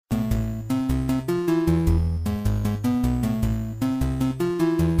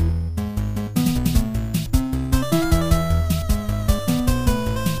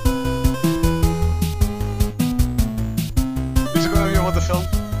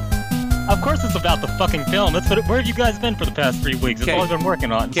Of course it's about the fucking film. That's where have you guys been for the past 3 weeks? That's all I've been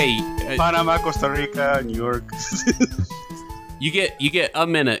working on. Okay. Panama, Costa Rica, New York. You get a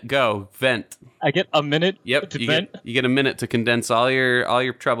minute. Go vent. I get a minute. Yep. To vent. You get a minute to condense all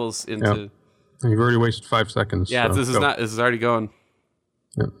your troubles into. Yeah. You've already wasted 5 seconds. Yeah. So This is already going.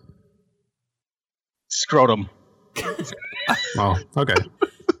 Yep. Scrotum. Oh, okay.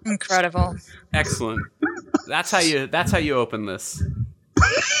 Incredible. Excellent. That's how you open this.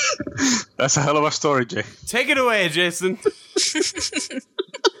 That's a hell of a story, Jay. Take it away, Jason. This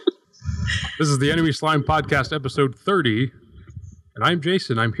is the Enemy Slime Podcast, episode 30. And I'm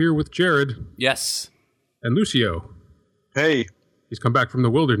Jason. I'm here with Jared. Yes. And Lucio. Hey. He's come back from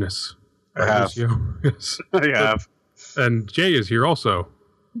the wilderness. I have. Lucio. Yes. I have. And Jay is here also.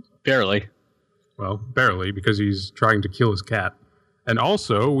 Barely. Well, barely, because he's trying to kill his cat. And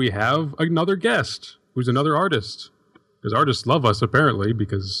also, we have another guest, who's another artist. Because artists love us, apparently,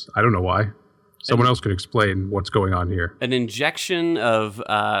 because I don't know why. Someone else could explain what's going on here. An injection of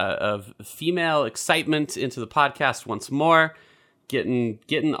female excitement into the podcast once more,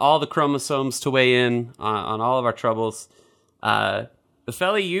 getting all the chromosomes to weigh in on all of our troubles.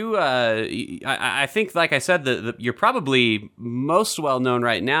 Felly, you, I think, like I said, you're probably most well known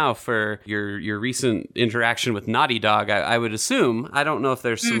right now for your recent interaction with Naughty Dog. I would assume. I don't know if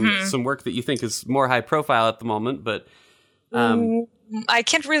there's some work that you think is more high profile at the moment, but I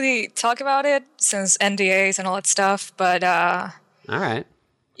can't really talk about it since NDAs and all that stuff. But all right.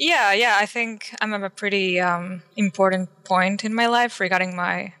 Yeah, I think I'm at a pretty important point in my life regarding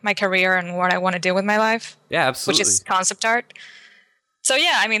my career and what I want to do with my life. Yeah, absolutely. Which is concept art. So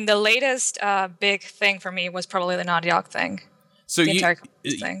yeah, I mean, the latest big thing for me was probably the Naughty Dog thing. So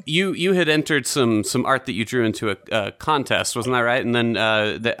you had entered some art that you drew into a contest, wasn't that right? And then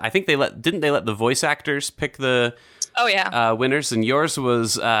I think didn't they let the voice actors pick the winners? And yours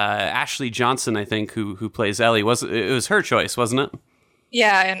was Ashley Johnson, I think, who plays Ellie. It was her choice, wasn't it?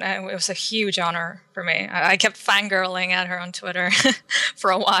 Yeah, and it was a huge honor for me. I kept fangirling at her on Twitter for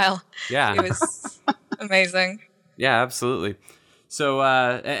a while. Yeah, it was amazing. Yeah, absolutely. So,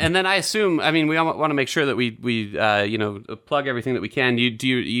 and then I assume, I mean, we want to make sure that we plug everything that we can.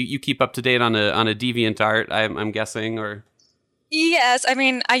 You keep up to date on a DeviantArt, I'm guessing, or? Yes, I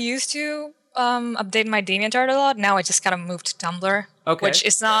mean, I used to update my DeviantArt a lot. Now I just kind of moved to Tumblr, which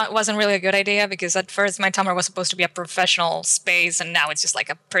wasn't really a good idea because at first my Tumblr was supposed to be a professional space, and now it's just like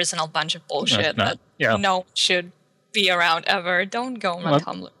a personal bunch of bullshit that no one should be around ever. Don't go on my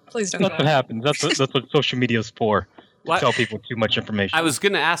Tumblr, please don't. That's what happens. That's what social media is for. Tell people too much information. I was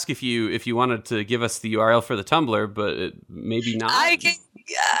going to ask if you wanted to give us the URL for the Tumblr, but maybe not. I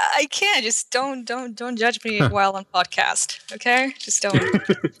can't. Just don't judge me while on podcast. Okay, just don't.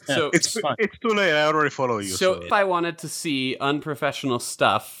 So it's too late. I already follow you. So if I wanted to see unprofessional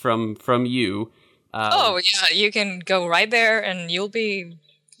stuff from you, you can go right there, and you'll be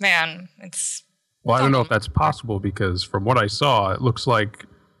it's. Well, I don't know if that's possible because from what I saw, it looks like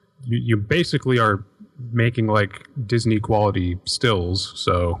you basically are making like Disney quality stills,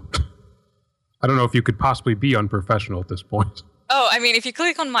 so I don't know if you could possibly be unprofessional at this point. Oh, I mean, if you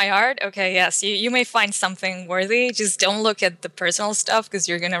click on my art, okay, yes, you may find something worthy. Just don't look at the personal stuff because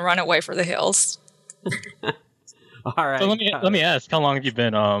you're gonna run away for the hills. All right. So let me ask, how long have you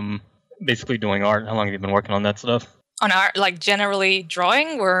been basically doing art? How long have you been working on that stuff? On art, like generally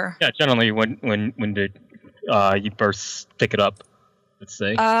drawing, or generally when did you first pick it up? Let's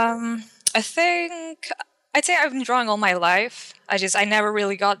say. I'd say I've been drawing all my life. I never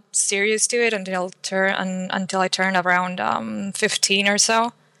really got serious to it until I turned around 15 or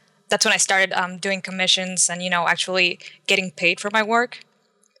so. That's when I started doing commissions and actually getting paid for my work.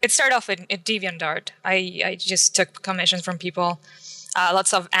 It started off in DeviantArt. I just took commissions from people,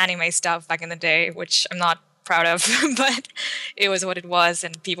 lots of anime stuff back in the day, which I'm not proud of, but it was what it was,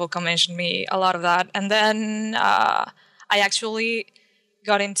 and people commissioned me a lot of that. And then I actually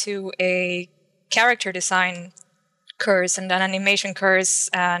got into a character design course and an animation course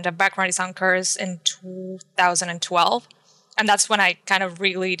and a background design course in 2012. And that's when I kind of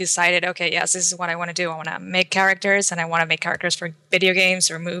really decided, okay, yes, this is what I want to do. I want to make characters, and I want to make characters for video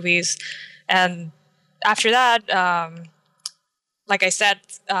games or movies. And after that, like I said,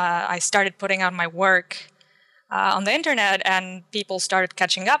 I started putting out my work on the internet, and people started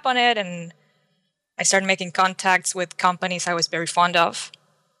catching up on it, and I started making contacts with companies I was very fond of.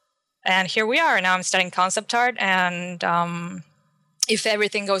 And here we are. Now I'm studying concept art, and if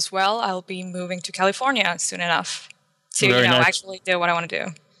everything goes well, I'll be moving to California soon enough to actually do what I want to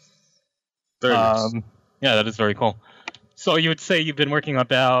do. Very nice. Yeah, that is very cool. So you would say you've been working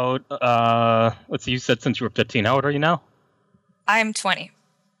about, let's see, you said since you were 15. How old are you now? I'm 20.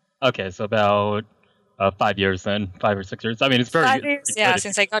 Okay, so about 5 years then, 5 or 6 years. I mean, it's very 5 years, yeah,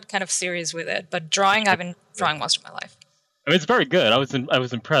 since I got kind of serious with it. But drawing, I've been drawing most of my life. I mean, it's very good. I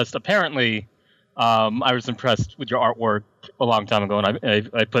was impressed. Apparently, I was impressed with your artwork a long time ago, and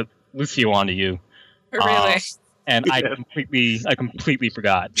I put Lucio onto you. Really? And I completely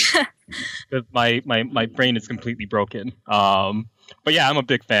forgot. Because my brain is completely broken. But yeah, I'm a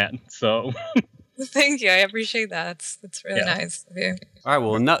big fan. So Thank you. I appreciate that. That's really nice of you. All right.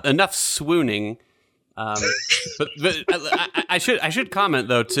 Well, enough swooning. But I should comment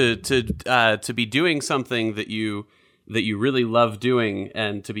though to be doing something that you really love doing,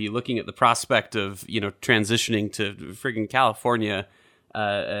 and to be looking at the prospect of transitioning to friggin' California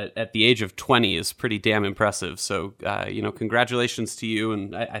at the age of 20 is pretty damn impressive. So congratulations to you,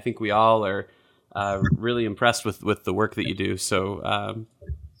 and I think we all are really impressed with the work that you do. So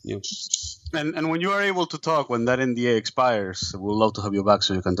And when you are able to talk, when that NDA expires, we'd love to have you back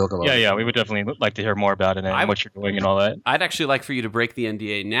so you can talk about it. yeah, we would definitely like to hear more about it and what you're doing and all that. I'd actually like for you to break the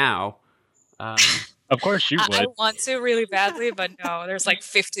NDA now. Of course you would. I want to really badly, but no, there's like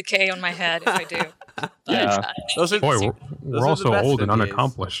 50K on my head if I do. Yeah. Those are Boy, we're all so old and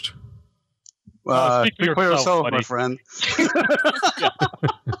unaccomplished. Speak for yourself, buddy. my friend.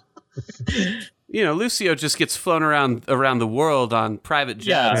 Lucio just gets flown around the world on private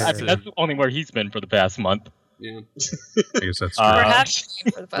jets. Yeah, I mean, that's only where he's been for the past month. Yeah. I guess that's true. Or have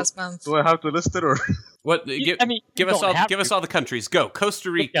been for the past month. Do I have to list it or? What? Give us all the countries. Go. Costa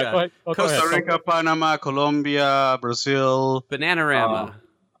Rica, Yeah, go ahead. Costa Rica, Panama, Colombia, Brazil, Bananarama.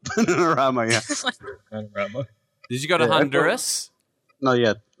 Panorama, yeah. Panorama. Did you go to Honduras? Not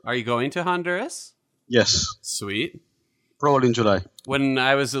yet. Are you going to Honduras? Yes, Sweet. probably in July. When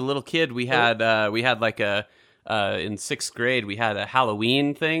I was a little kid, we had like a in 6th grade we had a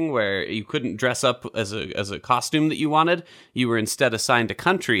Halloween thing where you couldn't dress up as a costume that you wanted. You were instead assigned a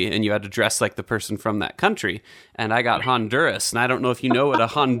country, and you had to dress like the person from that country. And I got Honduras, and I don't know if you know what a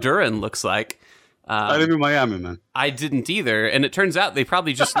Honduran looks like. I live in Miami, man. I didn't either, and it turns out they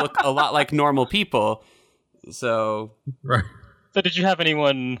probably just look a lot like normal people. So, Right. So did you have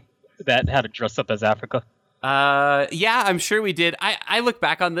anyone that had to dress up as Africa? yeah, I'm sure we did. I look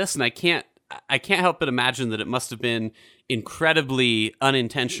back on this and I can't help but imagine that it must have been incredibly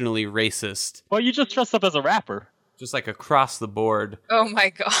unintentionally racist. Well, you just dressed up as a rapper. Just like across the board. Oh my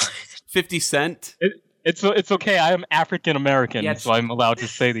god. 50 Cent. It's okay. I am African American, Yeah, so I'm allowed to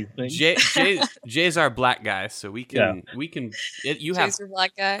say these things. Jay's our black guy, so you have Jay's your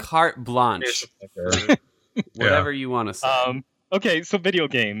black guy. carte blanche. Whatever you want to say. Okay, so video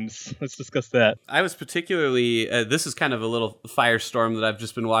games. Let's discuss that. I was particularly, this is kind of a little firestorm that I've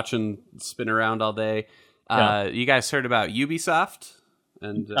just been watching spin around all day. You guys heard about Ubisoft?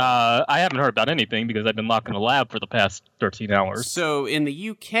 And I haven't heard about anything because I've been locked in the lab for the past 13 hours. So in the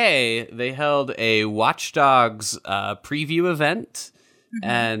UK, they held a Watch Dogs preview event.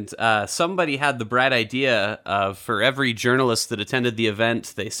 And somebody had the bright idea of, for every journalist that attended the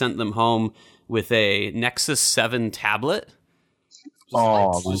event, they sent them home with a Nexus 7 tablet.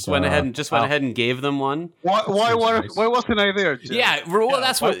 Just went ahead and gave them one. Why wasn't I there, Jay? Yeah, well,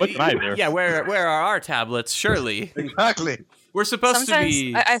 that's what. wasn't I there? Yeah, where are our tablets? Surely Exactly. we're supposed Sometimes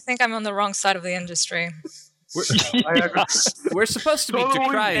to be. I think I'm on the wrong side of the industry. I agree. We're supposed to be Totally,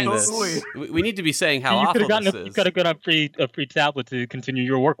 decrying this. totally. We need to be saying how You could awful have this gotten is. a free tablet to continue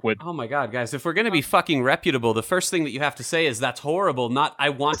your work with. Oh my god, guys! If we're gonna be fucking reputable, the first thing that you have to say is "That's horrible." Not "I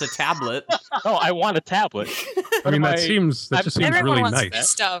want a tablet." No, I want a tablet. I mean, that Am just seems Everyone really wants free nice.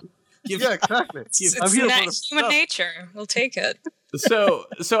 stuff. Yeah, exactly. It's I'm here for the human stuff. nature. We'll take it. So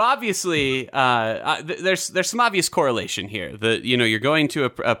obviously, there's some obvious correlation here. That you're going to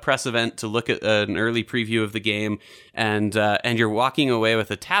a press event to look at an early preview of the game, and you're walking away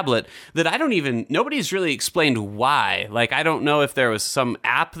with a tablet that nobody's really explained why. Like, I don't know if there was some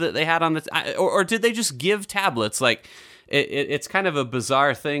app that they had on or did they just give tablets? Like, it's kind of a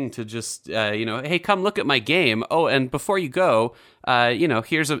bizarre thing to just hey, come look at my game. Oh, and before you go,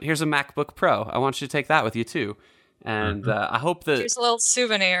 here's a MacBook Pro. I want you to take that with you too. And I hope that Here's a little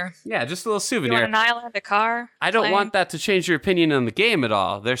souvenir. yeah, just a little You souvenir. want an island, a car? I don't plane? want that to change your opinion on the game at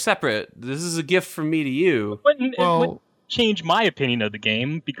all. They're separate. This is a gift from me to you. It wouldn't change my opinion of the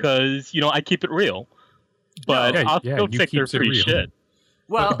game because I keep it real. But Yeah, I'll yeah, still you take their keeps it free real. shit.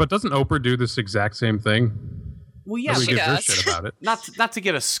 Well, But doesn't Oprah do this exact same thing? yeah, Nobody she gives her does. shit about it. not to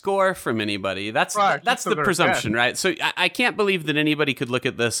get a score from anybody. That's Right, that's just the so presumption, right? So I can't believe that anybody could look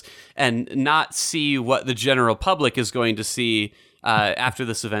at this and not see what the general public is going to see after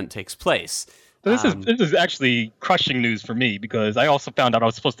this event takes place. So this is actually crushing news for me because I also found out I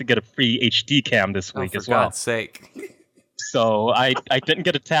was supposed to get a free HD cam this week for as well. God's sake. So I didn't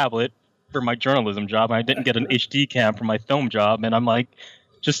get a tablet for my journalism job. I didn't get an HD cam for my film job, and I'm like,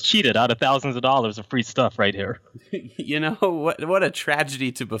 just cheated out of thousands of dollars of free stuff right here. You know what a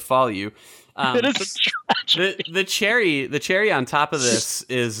tragedy to befall you. It is a tragedy. The cherry on top of this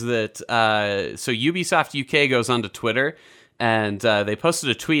is that so Ubisoft UK goes onto Twitter and they posted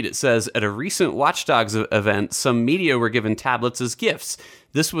a tweet. It says, at a recent Watch Dogs event, some media were given tablets as gifts.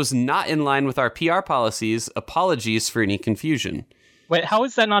 This was not in line with our PR policies. Apologies for any confusion. Wait, how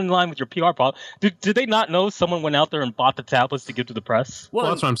is that not in line with your PR policy? Did they not know someone went out there and bought the tablets to give to the press? Well,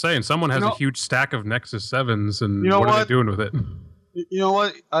 that's what I'm saying. Someone has a huge stack of Nexus 7s, and what are they doing with it? You know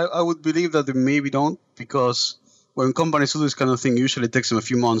what? I would believe that they maybe don't, because when companies do this kind of thing, usually it takes them a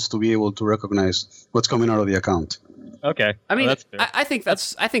few months to be able to recognize what's coming out of the account. Okay, I mean, that's fair. I think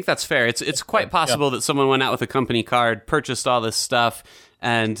that's fair. It's quite possible that someone went out with a company card, purchased all this stuff,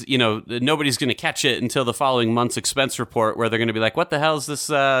 and nobody's going to catch it until the following month's expense report, where they're going to be like, "What the hell is this?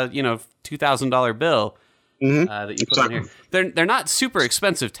 $2,000 bill that you put on here?" They're not super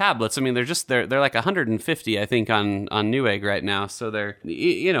expensive tablets. I mean, they're like $150, I think, on Newegg right now. So they're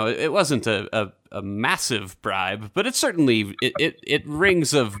it wasn't a massive bribe, but it certainly it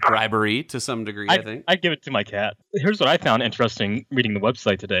rings of bribery to some degree. I think I'd give it to my cat. Here's what I found interesting reading the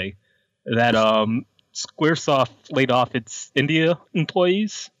website today: that Squaresoft laid off its India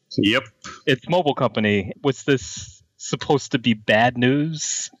employees. Yep. Its mobile company. Was this supposed to be bad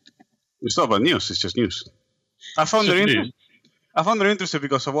news? It's not bad news. It's just news. I found it interesting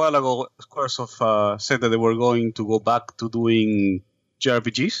because a while ago, Squaresoft said that they were going to go back to doing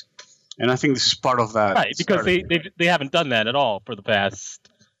JRPGs, and I think this is part of that. Right, because they haven't done that at all for the past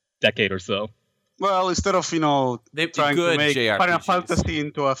decade or so. Well, instead of trying to make JRPGs. Final Fantasy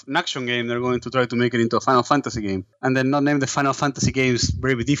into an action game, they're going to try to make it into a Final Fantasy game, and then not name the Final Fantasy games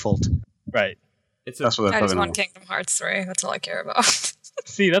Bravely Default. Right. That's what they're I just talking want about. Kingdom Hearts 3. That's all I care about.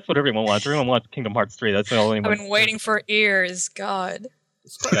 See, that's what everyone wants. Everyone wants Kingdom Hearts 3. That's the only one. I've been waiting for years. God.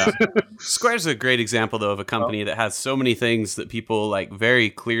 Yeah. Square's a great example, though, of a company that has so many things that people like very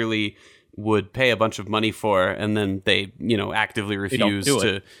clearly would pay a bunch of money for, and then they actively refuse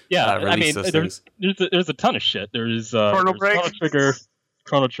to release those things. There's a ton of shit. There's Chrono Break.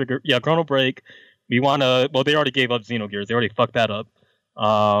 Chrono Trigger. Yeah, Chrono Break. We want to. Well, they already gave up Xenogears. They already fucked that up.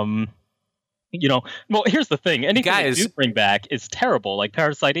 Well, here's the thing. Anything they do bring back is terrible, like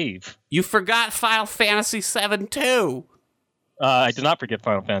Parasite Eve. You forgot Final Fantasy VII too. I did not forget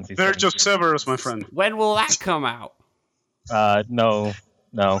Final Fantasy. They're just Cerberus, my friend. When will that come out? No.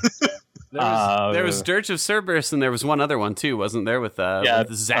 There was Dirge of Cerberus, and there was one other one too, wasn't there? With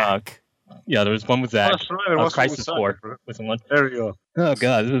Zack. Yeah, there was one with Zack. That's right. There was Crisis one 4 with someone. There you go. Oh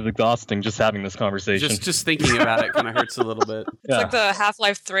god, this is exhausting. Just having this conversation. Just thinking about it kind of hurts a little bit. It's like the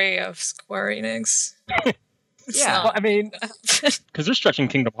Half-Life 3 of Square Enix. Yeah. Well, I mean, because they're stretching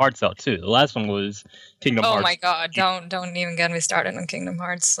Kingdom Hearts out too. The last one was Kingdom Hearts. Oh my god! Don't even get me started on Kingdom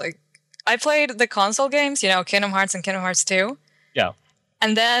Hearts. Like, I played the console games, Kingdom Hearts and Kingdom Hearts 2. Yeah.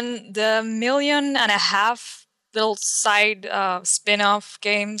 And then the 1.5 million little side spin-off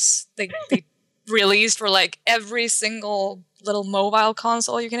games they released for like every single little mobile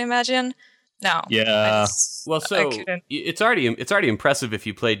console you can imagine. No. Yeah. Well, so it's already impressive if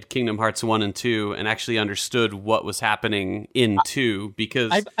you played Kingdom Hearts 1 and 2 and actually understood what was happening in 2,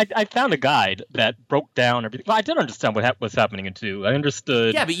 because I found a guide that broke down everything. Well, I did understand what was happening in 2. I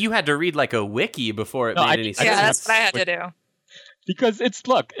understood. Yeah, but you had to read like a wiki before it made any sense. Yeah, that's what I had to do. Because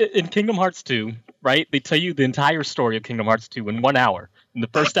look, in Kingdom Hearts 2, right, they tell you the entire story of Kingdom Hearts 2 in 1 hour. In the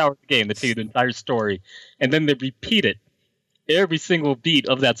first hour of the game, they tell you the entire story. And then they repeat it, every single beat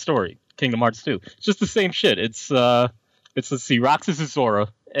of that story, Kingdom Hearts 2. It's just the same shit. Let's see, Roxas is Zora,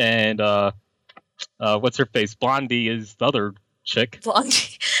 and what's her face? Blondie is the other chick.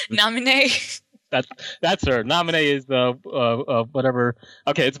 Blondie. Naminé. That's her. Naminé is whatever.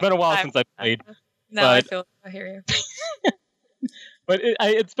 Okay, it's been a while since I played. No, I hear you. But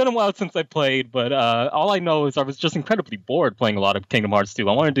it's been a while since I played, but all I know is I was just incredibly bored playing a lot of Kingdom Hearts 2.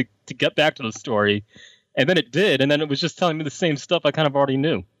 I wanted to get back to the story, and then it did, and then it was just telling me the same stuff I kind of already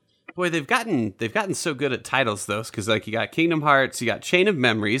knew. Boy, they've gotten so good at titles, though, because like you got Kingdom Hearts, you got Chain of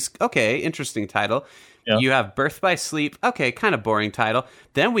Memories, okay, interesting title. Yeah. You have Birth by Sleep, okay, kind of boring title.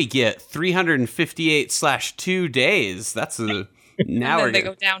 Then we get 358/2 days. That's a... Now they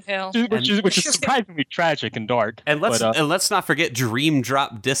go downhill, which is surprisingly tragic and dark. And let's not forget Dream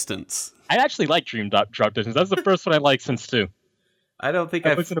Drop Distance. I actually like Dream Drop Distance. That's the first one I liked since 2. I don't think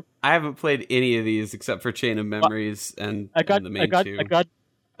I haven't played any of these except for Chain of Memories and the main two.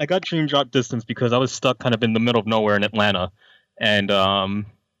 I got Dream Drop Distance because I was stuck kind of in the middle of nowhere in Atlanta, and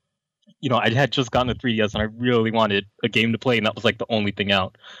I had just gotten a 3DS and I really wanted a game to play, and that was like the only thing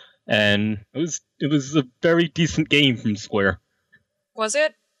out. And it was a very decent game from Square. Was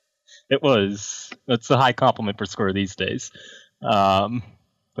it? It was. That's a high compliment for Square these days. But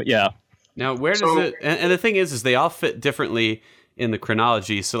yeah. Now, where does it? And the thing is they all fit differently in the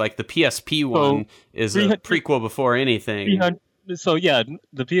chronology. So, like the PSP one is a prequel before anything. So yeah,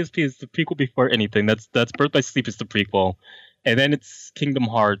 the PSP is the prequel before anything. That's Birth by Sleep is the prequel, and then it's Kingdom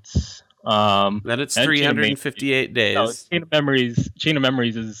Hearts. Then it's 358 days. No, Chain of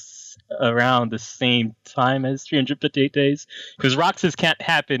Memories is around the same time as 358 days, because Roxas can't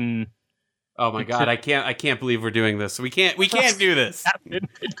happen. Oh my god, I can't believe we're doing this. We can't do this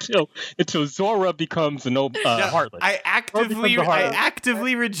until Zora becomes a Heartless. I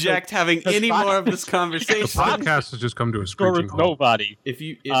actively reject having any more of this conversation. The podcast has just come to a screeching halt. Nobody.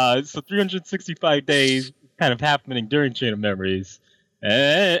 So 365 days kind of happening during Chain of Memories,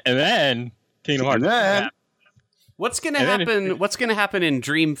 and then Kingdom Hearts. What's gonna happen? What's gonna happen in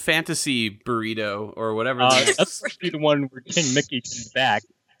Dream Fantasy Burrito or whatever? That's the one where King Mickey comes back.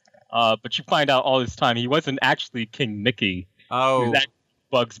 But you find out all this time he wasn't actually King Mickey. Oh, he was actually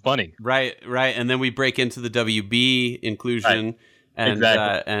Bugs Bunny. Right. And then we break into the WB inclusion,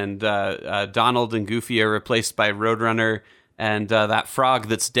 and Donald and Goofy are replaced by Roadrunner and that frog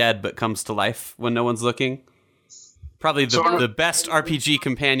that's dead but comes to life when no one's looking. Probably the best RPG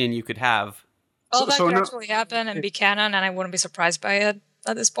companion you could have. All that could actually happen and be canon, and I wouldn't be surprised by it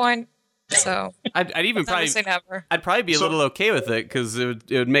at this point. So I'd even probably be a little okay with it, because it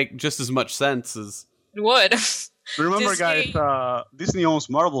would make just as much sense as it would. Remember, guys, Disney owns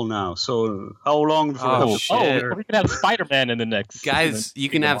Marvel now. So how long before? We can have Spider-Man in the next. Guys, you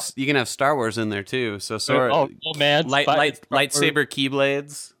can have Star Wars in there too. So man, lightsaber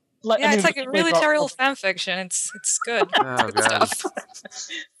keyblades. It's like a really terrible fan fiction. It's good. Good stuff.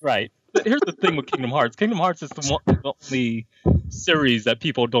 Right. But here's the thing with Kingdom Hearts. Kingdom Hearts is the only series that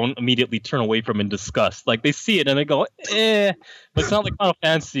people don't immediately turn away from in disgust. Like, they see it and they go, eh. But it's not like Final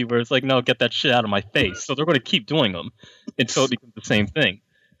Fantasy where it's like, no, get that shit out of my face. So they're going to keep doing them until it becomes the same thing.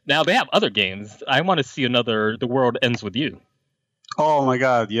 Now, they have other games. I want to see another The World Ends With You. Oh my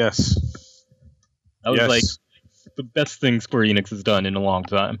god, yes. That was like the best thing Square Enix has done in a long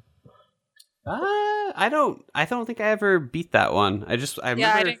time. I don't think I ever beat that one. I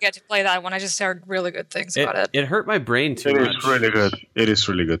didn't get to play that one. I just heard really good things about it. It hurt my brain too much. It is really good. It is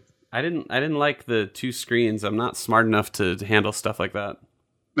really good. I didn't like the two screens. I'm not smart enough to handle stuff like that.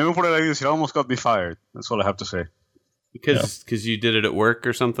 Let me put it like this: it almost got me fired. That's all I have to say. Because you did it at work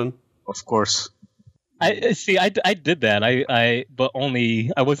or something. Of course. I did that. But only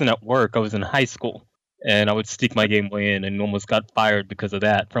I wasn't at work. I was in high school. And I would sneak my Game Boy in and almost got fired because of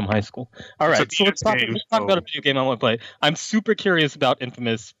that from high school. All right, so let's talk about a video game I want to play. I'm super curious about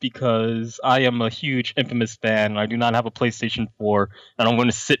Infamous because I am a huge Infamous fan. I do not have a PlayStation 4, and I'm going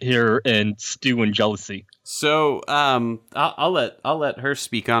to sit here and stew in jealousy. So I'll let her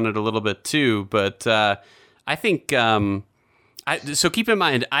speak on it a little bit too, but I think so keep in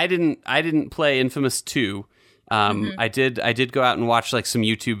mind I didn't play Infamous 2. I did go out and watch like some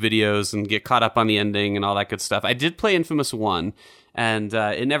YouTube videos and get caught up on the ending and all that good stuff. I did play Infamous 1, and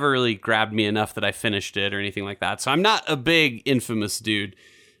it never really grabbed me enough that I finished it or anything like that. So I'm not a big Infamous dude.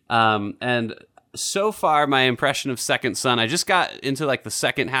 And so far, my impression of Second Son, I just got into like the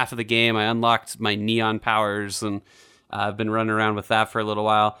second half of the game. I unlocked my neon powers, and I've been running around with that for a little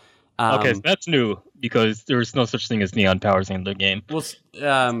while. Okay, so that's new because there's no such thing as neon powers in the game. Well,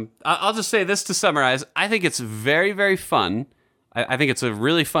 I'll just say this to summarize. I think it's very, very fun. I think it's a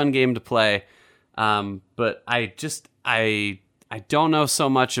really fun game to play. But I don't know so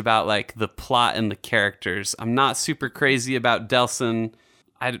much about like the plot and the characters. I'm not super crazy about Delsin.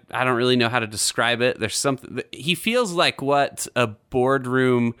 I don't really know how to describe it. There's something. He feels like what a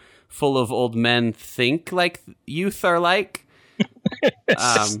boardroom full of old men think like youth are like.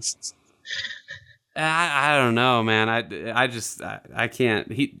 I don't know, man. I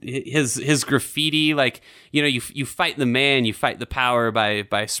can't. His graffiti, like, you know, you fight the man, you fight the power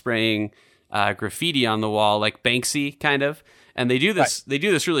by spraying graffiti on the wall, like Banksy kind of. And they do this. Right. They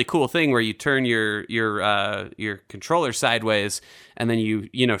do this really cool thing where you turn your controller sideways, and then you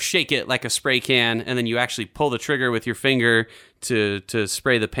shake it like a spray can, and then you actually pull the trigger with your finger to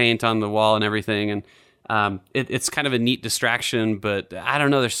spray the paint on the wall and everything. And it's kind of a neat distraction, but I don't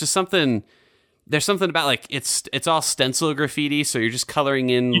know. There's just something. There's something about like it's all stencil graffiti, so you're just coloring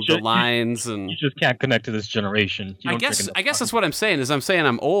in the lines, and you just can't connect to this generation. I guess that's what I'm saying. I'm saying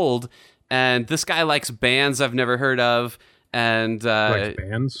I'm old, and this guy likes bands I've never heard of, and likes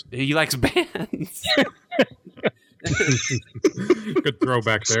bands. He likes bands. Good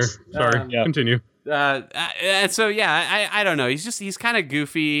throwback there. Sorry, Yeah. continue. And so yeah, I don't know. He's kind of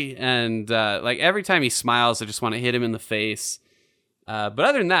goofy, and like every time he smiles, I just want to hit him in the face. But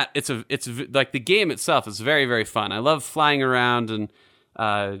other than that, it's like the game itself is very, very fun. I love flying around and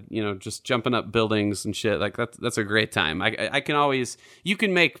just jumping up buildings and shit. Like that's a great time. I can always, you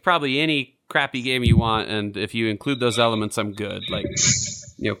can make probably any crappy game you want, and if you include those elements, I'm good. Like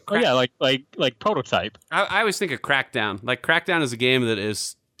like Prototype. I always think of Crackdown. Like Crackdown is a game that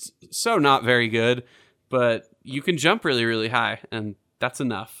is so not very good, but you can jump really, really high, and that's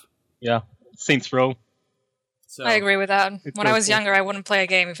enough. Yeah, Saints Row. So, I agree with that. When I was cool. younger, I wouldn't play a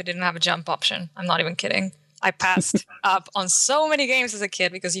game if it didn't have a jump option. I'm not even kidding. I passed up on so many games as a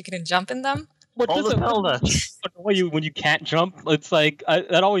kid because you couldn't jump in them. What All does the it Zelda. when you can't jump? It's like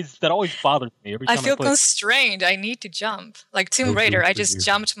that always bothers me every I time feel play. constrained. I need to jump. Like Tomb Raider, I just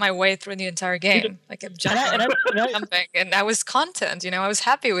jumped my way through the entire game. Like I'm jumping, and I was content. I was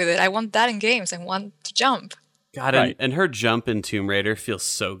happy with it. I want that in games. I want to jump. God, Right. and her jump in Tomb Raider feels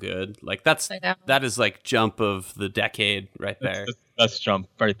so good. Like I know. that is like jump of the decade right there. That's the best jump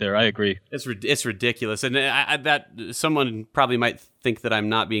right there. I agree. It's ridiculous, and that someone probably might think that I'm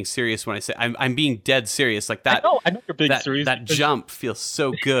not being serious when I say I'm being dead serious. Like that. I know you're being that, serious. that because jump feels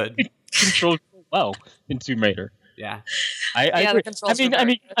so good. it controls so well in Tomb Raider. Yeah. I Yeah, the agree. controls I were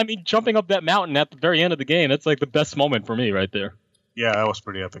very mean, jumping up that mountain at the very end of the game. That's like the best moment for me right there. Yeah, that was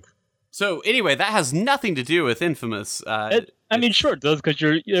pretty epic. So anyway, that has nothing to do with Infamous. Sure it does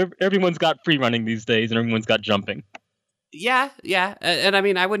because everyone's got free running these days and everyone's got jumping. Yeah, and I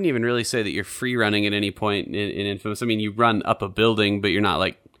mean, I wouldn't even really say that you're free running at any point in Infamous. I mean, you run up a building, but you're not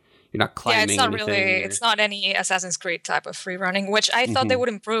climbing. Yeah, it's not anything really. or- It's not any Assassin's Creed type of free running, which I thought they would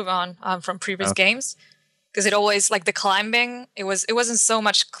improve on from previous games, because it always like the climbing. It wasn't so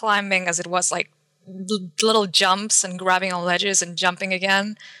much climbing as it was like little jumps and grabbing on ledges and jumping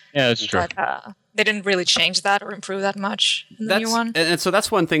again. Yeah, that's true. But they didn't really change that or improve that much in the new one. And so that's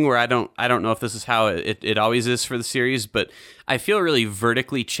one thing where I don't know if this is how it always is for the series, but I feel really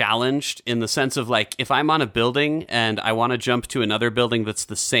vertically challenged in the sense of like if I'm on a building and I want to jump to another building that's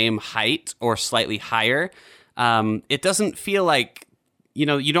the same height or slightly higher, it doesn't feel like you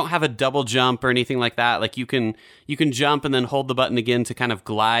don't have a double jump or anything like that. Like you can jump and then hold the button again to kind of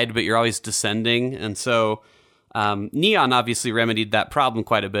glide, but you're always descending, and so. Neon obviously remedied that problem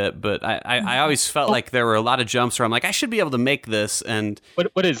quite a bit, but I always felt like there were a lot of jumps where I'm like, I should be able to make this. And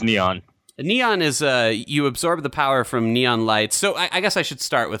What is Neon? Neon is you absorb the power from neon lights. So I guess I should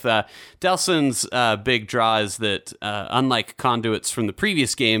start with Delsin's big draw is that unlike conduits from the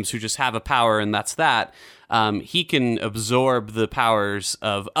previous games who just have a power and that's that, he can absorb the powers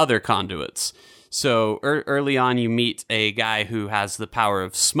of other conduits. So early on, you meet a guy who has the power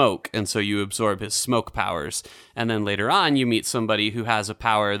of smoke, and so you absorb his smoke powers. And then later on, you meet somebody who has a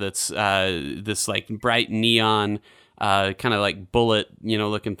power that's this like bright neon, kind of like bullet,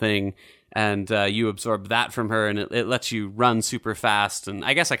 looking thing. And you absorb that from her, and it lets you run super fast. And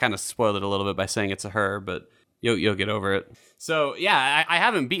I guess I kind of spoiled it a little bit by saying it's a her, but you'll get over it. So yeah, I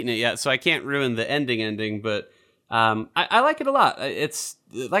haven't beaten it yet, so I can't ruin the ending, but. I like it a lot. It's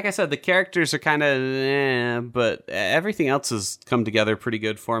like I said, the characters are kind of, but everything else has come together pretty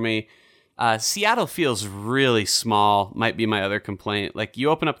good for me. Seattle feels really small. Might be my other complaint. Like you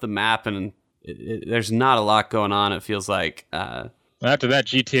open up the map and there's not a lot going on. It feels like After that,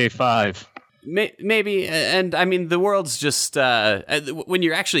 GTA 5. Maybe, and I mean the world's just when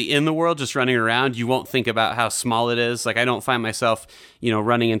you're actually in the world, just running around, you won't think about how small it is. Like I don't find myself,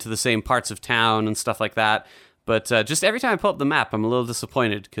 running into the same parts of town and stuff like that. But just every time I pull up the map, I'm a little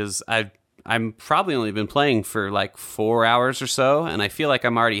disappointed because I'm probably only been playing for like 4 hours or so, and I feel like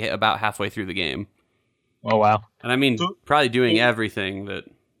I'm already about halfway through the game. Oh, wow. And I mean, probably doing everything that.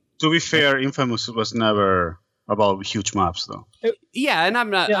 To be fair, Infamous was never about huge maps, though. Yeah, and I'm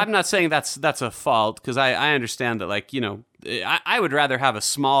not saying that's a fault because I understand that like I would rather have a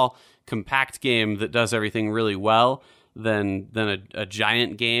small compact game that does everything really well than a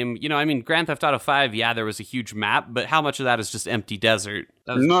giant game. I mean, Grand Theft Auto 5, yeah, there was a huge map, but how much of that is just empty desert?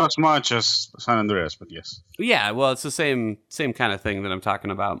 Not as much as San Andreas, but yes. Yeah, well, it's the same kind of thing that I'm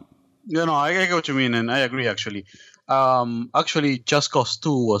talking about. I get what you mean, and I agree, actually. Actually, Just Cause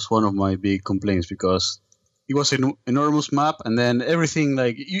 2 was one of my big complaints because it was an enormous map, and then everything,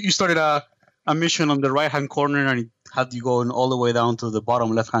 like, you started a mission on the right-hand corner, and it had you going all the way down to the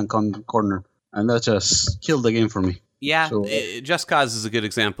bottom left-hand corner, and that just killed the game for me. Yeah, So- Just Cause is a good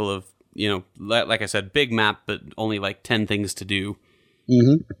example of, like I said, big map, but only like 10 things to do.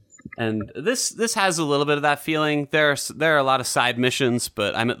 Mm-hmm. And this has a little bit of that feeling. There are a lot of side missions,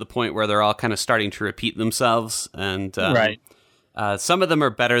 but I'm at the point where they're all kind of starting to repeat themselves. And Right. Some of them are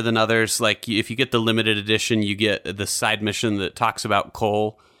better than others. Like if you get the limited edition, you get the side mission that talks about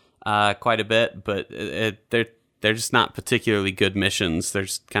coal quite a bit, but they're just not particularly good missions. They're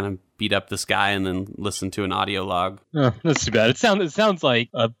just kind of beat up this guy and then listen to an audio log. Oh, that's too bad. It sounds like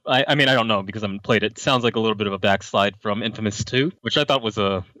I mean I don't know because I haven't played it. It sounds like a little bit of a backslide from Infamous 2, which I thought was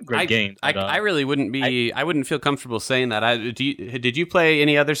a great game. But, I really wouldn't be. I wouldn't feel comfortable saying that. Did you play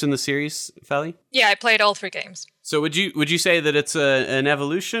any others in the series, Feli? Yeah, I played all 3 games. So would you say that it's an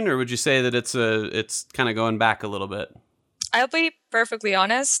evolution, or would you say that it's kind of going back a little bit? I'll be perfectly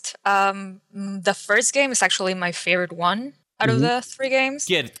honest. The first game is actually my favorite one out of the 3 games.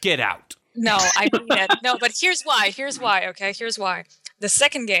 Get out. No, I mean it. No, but here's why. Okay, here's why. The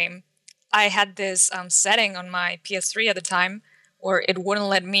second game, I had this setting on my PS3 at the time where it wouldn't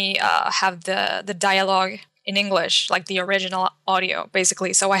let me have the dialogue in English, like the original audio,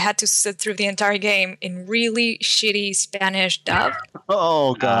 basically. So I had to sit through the entire game in really shitty Spanish dub.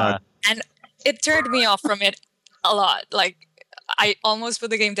 Oh God. And it turned me off from it a lot. Like, I almost put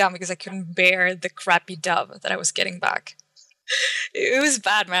the game down because I couldn't bear the crappy dub that I was getting back. It was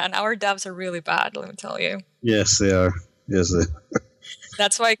bad, man. Our dubs are really bad, let me tell you. Yes, they are. Yes, they are.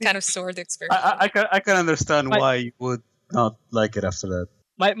 That's why I kind of soured the experience. I can understand why you would not like it after that.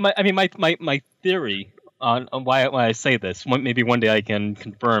 My theory on why I say this, maybe one day I can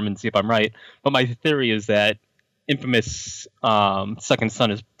confirm and see if I'm right, but my theory is that Infamous Second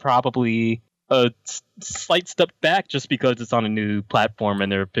Son is probably a slight step back just because it's on a new platform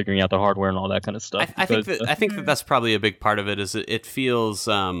and they're figuring out the hardware and all that kind of stuff. I think that that's probably a big part of it. Is it feels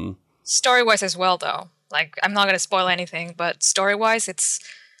story-wise as well, though. Like, I'm not going to spoil anything, but story-wise, it's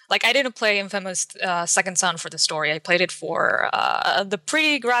like I didn't play Infamous Second Son for the story. I played it for the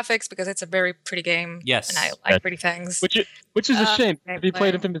pretty graphics because it's a very pretty game. Yes, and I like pretty things. Which is a shame. If you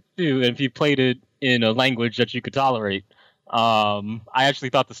played Infamous 2 and if you played it in a language that you could tolerate. I actually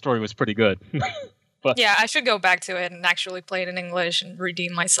thought the story was pretty good. But yeah, I should go back to it and actually play it in English and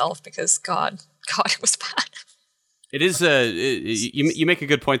redeem myself because God, it was bad. It is you make a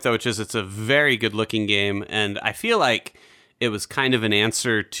good point though, which is it's a very good looking game, and I feel like it was kind of an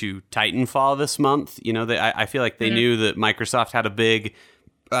answer to Titanfall this month. You know, I feel like they knew that Microsoft had a big,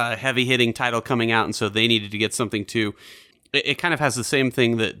 heavy hitting title coming out, and so they needed to get something too. It kind of has the same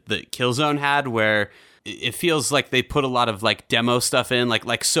thing that Killzone had, where it feels like they put a lot of like demo stuff in, like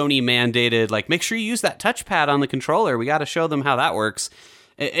Sony mandated, like make sure you use that touchpad on the controller. We got to show them how that works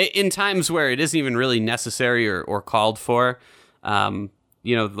in times where it isn't even really necessary or called for.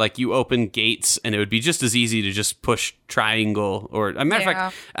 You know, like you open gates and it would be just as easy to just push triangle or a matter of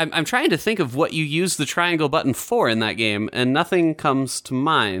fact, I'm trying to think of what you use the triangle button for in that game and nothing comes to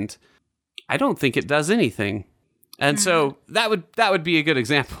mind. I don't think it does anything. And so that would be a good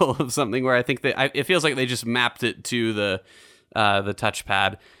example of something where I think that it feels like they just mapped it to the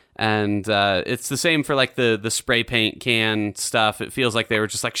touchpad, and it's the same for like the spray paint can stuff. It feels like they were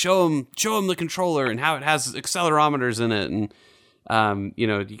just like show them the controller and how it has accelerometers in it, and you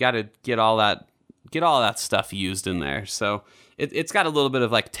know you got to get all that stuff used in there. So it's got a little bit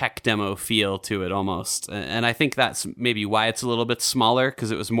of like tech demo feel to it almost, and I think that's maybe why it's a little bit smaller because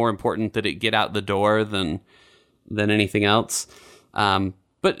it was more important that it get out the door than anything else.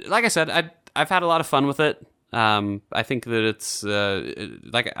 But like I said, I've had a lot of fun with it. I think that it's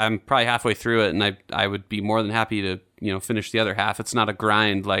like I'm probably halfway through it, and I would be more than happy to finish the other half. It's not a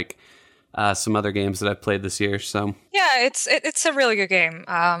grind like some other games that I've played this year. So yeah, it's a really good game.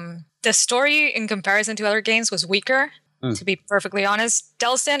 The story in comparison to other games was weaker. To be perfectly honest,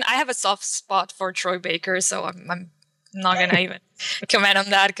 Delsin, I have a soft spot for Troy Baker, so I'm not gonna even comment on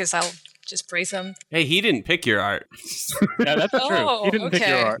that because I'll just praise him. Hey, he didn't pick your art. Yeah, that's true. He didn't pick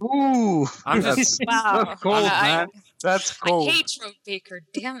your art. Ooh, I'm just Wow. that's cold, man. That's cold. I hate Troy Baker.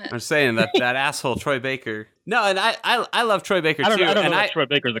 Damn it. I'm saying that asshole Troy Baker. No, and I love Troy Baker too. I don't and know if Troy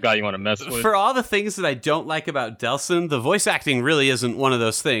Baker's the guy you want to mess with. For all the things that I don't like about Delsin, the voice acting really isn't one of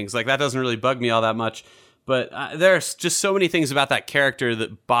those things. Like that doesn't really bug me all that much. But there's just so many things about that character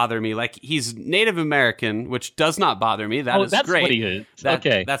that bother me. Like he's Native American, which does not bother me. That's great. What he is.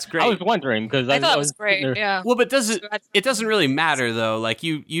 Okay, that's great. I was wondering because I thought it was great. Yeah. Well, but it doesn't really matter though. Like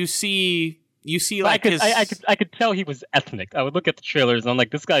you see like I could tell he was ethnic. I would look at the trailers and I'm like,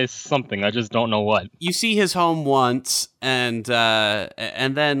 this guy is something. I just don't know what. You see his home once, and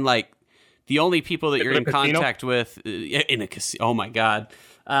then like the only people that you're in contact with in a casino. Oh my god.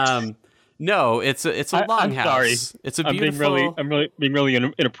 No, it's a longhouse. I'm sorry. It's a beautiful. I'm being really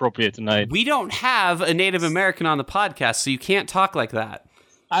inappropriate tonight. We don't have a Native American on the podcast, so you can't talk like that.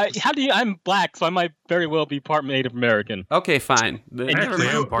 I'm black, so I might very well be part Native American. Okay, fine. Actually,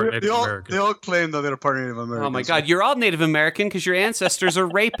 I'm part Native American. They all claim that they're part Native American. Oh my God, you're all Native American because your ancestors are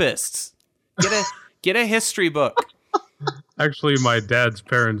rapists. Get a history book. Actually, my dad's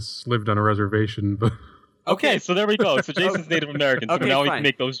parents lived on a reservation, but Okay, so there we go. So Jason's Native American, so Okay, now we fine. can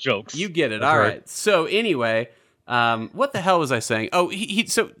make those jokes. You get it. That's All right. right. So anyway, what the hell was I saying? Oh,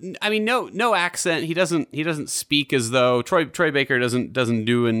 no accent. He doesn't speak as though Troy Baker doesn't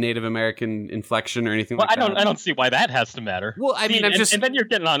do a Native American inflection or anything Well, like that. I don't see why that has to matter. Well, I mean, and then you're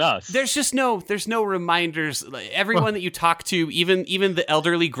getting on us. There's no reminders. Like, everyone that you talk to, even the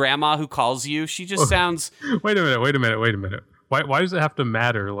elderly grandma who calls you, she just sounds. Wait a minute. Why does it have to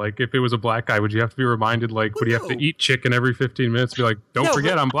matter? Like, if it was a black guy, would you have to be reminded, like, would you have to eat chicken every 15 minutes? Be like, don't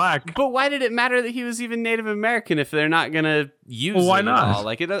forget I'm black. But why did it matter that he was even Native American if they're not gonna use Well, why it not? at all?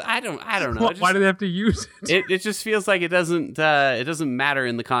 Like, I don't know. Well, why do they have to use it? It just feels like it doesn't matter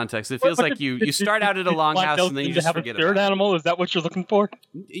in the context. It feels like you start out at a longhouse and then you just have forget a spirit about it. animal. Is that what you're looking for?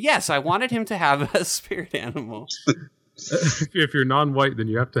 Yes, I wanted him to have a spirit animal. If you're non-white, then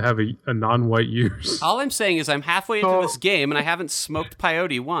you have to have a non-white use. All I'm saying is I'm halfway into this game and I haven't smoked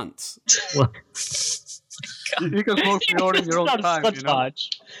peyote once. Well, You can smoke peyote in your own Start a time, sweat you know? lodge.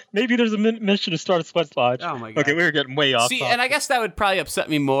 Maybe there's a mission to start a sweat lodge. Oh my God. Okay, we were getting way off. See, topic. and I guess that would probably upset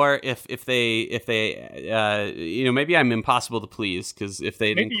me more if they maybe I'm impossible to please because if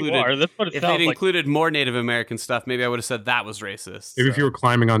they'd Maybe you included are. That's what it if sounds they'd like. included more Native American stuff, maybe I would have said that was racist. maybe if you were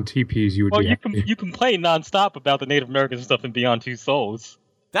climbing on teepees, you would Well, be you happy. complain nonstop about the Native American stuff in Beyond Two Souls.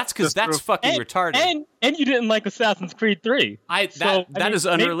 That's because that's true. fucking retarded. And you didn't like Assassin's Creed 3. That is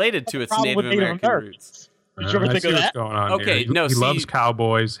unrelated to its Native American roots. Did you ever I think see of what's that? going on Okay, here. no, he see- loves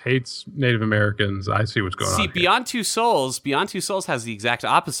cowboys, hates Native Americans. I see what's going on See, here. Beyond Two Souls has the exact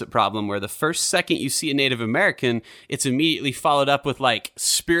opposite problem where the first second you see a Native American, it's immediately followed up with like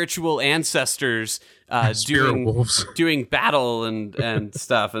spiritual ancestors Spirit wolves. doing battle and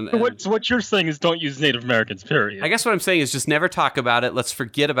stuff. And, So what you're saying is don't use Native Americans, period. I guess what I'm saying is just never talk about it. Let's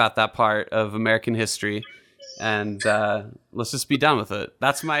forget about that part of American history, and let's just be done with it.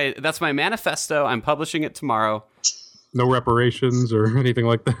 That's my manifesto. I'm publishing it tomorrow. No reparations or anything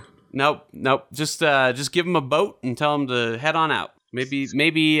like that. Nope. Just give them a boat and tell them to head on out. Maybe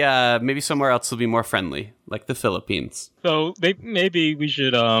somewhere else will be more friendly, like the Philippines. So maybe we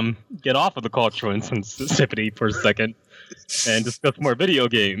should get off of the cultural insensitivity for a second and discuss more video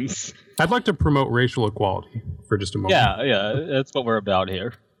games. I'd like to promote racial equality for just a moment. Yeah, that's what we're about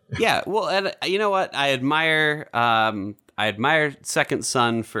here. Yeah, well, and you know what? I admire Second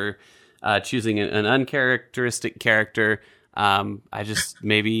Son for choosing an uncharacteristic character. I just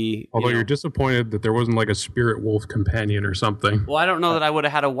maybe. Although you're disappointed that there wasn't like a spirit wolf companion or something, Well, I don't know that I would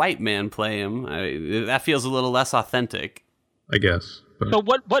have had a white man play him. That feels a little less authentic. I guess. But So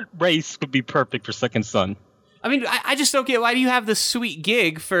what race would be perfect for Second Son? I mean, I just don't get why do you have this sweet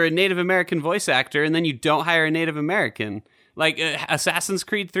gig for a Native American voice actor and then you don't hire a Native American? Like Assassin's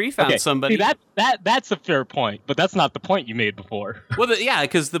Creed 3 found somebody. See, that's a fair point, but that's not the point you made before. Well,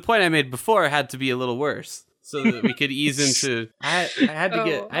 because the point I made before had to be a little worse, so that we could ease into. I had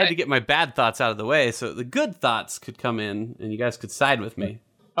to get my bad thoughts out of the way, so the good thoughts could come in, and you guys could side with me.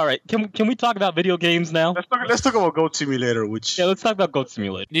 All right, can we talk about video games now? Let's talk about Goat Simulator, which Yeah, let's talk about Goat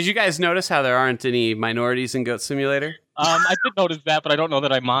Simulator. Did you guys notice how there aren't any minorities in Goat Simulator? I did notice that, but I don't know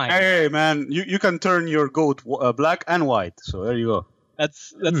that I mind. hey man, you can turn your goat black and white. So there you go.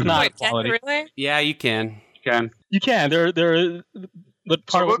 That's not Wait, can quality. you really? Yeah, you can. You can. You can. They're but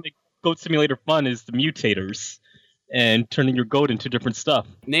part of So what makes Goat Simulator fun is the mutators and turning your goat into different stuff.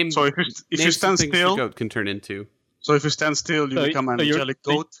 Name. So if name you some stand things still, the goat can turn into. you become an you're- angelic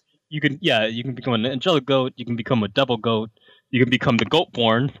goat. You can become an angelic goat. You can become a double goat. You can become the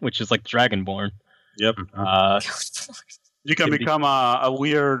Goatborn, which is like Dragonborn. Yep. You can can be- become a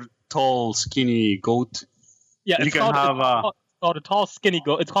weird, tall, skinny goat. Yeah, You it's can have it's called a tall, skinny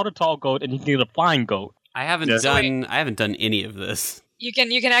goat. It's called a tall goat, and you can get a flying goat. I haven't Yes. done any of this. You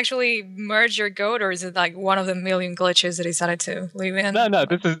can actually merge your goat, or is it like one of the million glitches that he decided to leave in? No,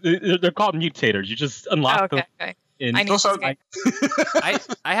 they're called mutators. You just unlock Oh, them. okay. In, I need Those this are- game.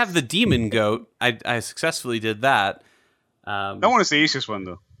 I have the demon goat. I successfully did that. That one is the easiest one,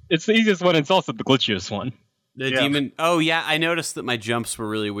 though. It's the easiest one. It's also the glitchiest one. The Yeah. demon. Oh yeah, I noticed that my jumps were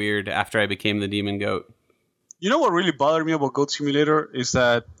really weird after I became the demon goat. You know what really bothered me about Goat Simulator is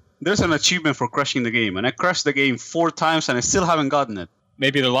that there's an achievement for crashing the game, and I crashed the game 4 times, and I still haven't gotten it.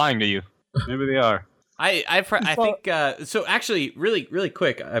 Maybe they're lying to you. Maybe they are. I think so. Actually, really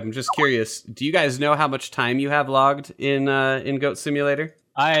quick. I'm just curious. Do you guys know how much time you have logged in Goat Simulator?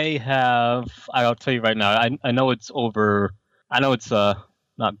 I'll tell you right now. I know it's over. I know it's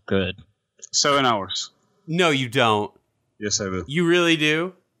not good. 7 hours. No, you don't. Yes, I do. You really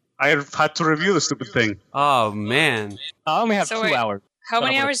do? I had to review the stupid thing. Oh, man. I only have So 2 wait, hours. How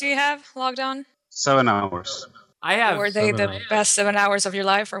many hours do you have logged on? 7 hours. I have... Were they 7 the hours. best 7 hours of your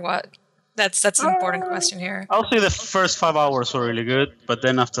life, or what? That's an important question here. I'll say the first 5 hours were really good, but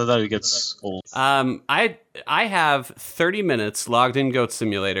then after that it gets old. I have 30 minutes logged in Goat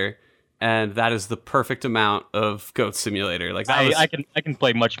Simulator, and that is the perfect amount of Goat Simulator. Like that was, I can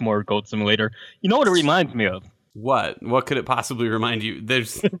play much more Goat Simulator. You know what it reminds me of? what? What could it possibly remind you?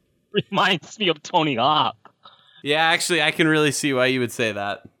 There's Reminds me of Tony Hawk. Yeah, actually I can really see why you would say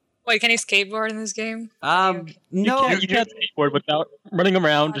that. Wait, can you skateboard in this game? No, You can't skateboard without running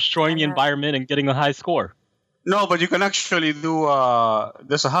around, destroying the environment, and getting a high score. No, but you can actually do.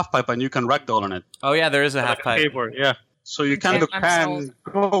 There's a half pipe and you can ragdoll on it. Oh yeah, there is a half Like pipe. skateboard, yeah. So you can Okay, do I'm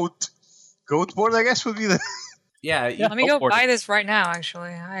goatboard, I guess would be the. Yeah, Let me go board. buy this right now, actually.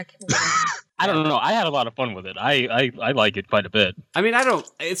 I don't know. I had a lot of fun with it. I like it quite a bit. I mean,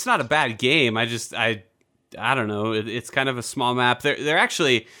 it's not a bad game. I don't know. It's kind of a small map. They're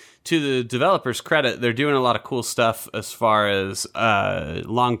actually, to the developers' credit, they're doing a lot of cool stuff as far as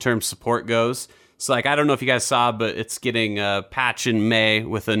long-term support goes. So, like, I don't know if you guys saw, but it's getting a patch in May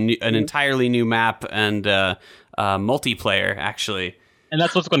with an entirely new map and multiplayer, actually. And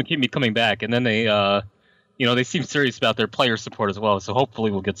that's what's going to keep me coming back. And then they seem serious about their player support as well. So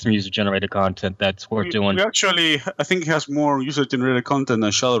hopefully we'll get some user-generated content that's worth doing. We actually, I think it has more user-generated content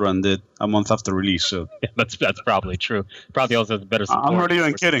than Shadowrun did a month after release. So Yeah, that's probably true. Probably also has better support. I'm not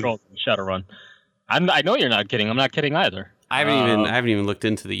even for kidding. control than Shadowrun. I know you're not kidding. I'm not kidding either. I haven't even looked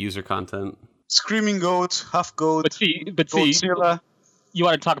into the user content. Screaming Goat, Half Goat, But see, Goatzilla. you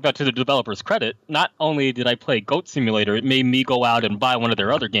want to talk about, to the developers' credit, not only did I play Goat Simulator, it made me go out and buy one of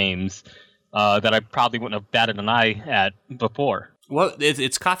their other games that I probably wouldn't have batted an eye at before. Well,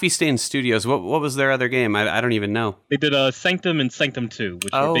 it's Coffee Stain Studios. What was their other game? I don't even know. They did Sanctum and Sanctum 2,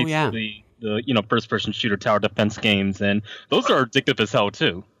 which Oh, were yeah. basically the first-person shooter tower defense games, and those are addictive as hell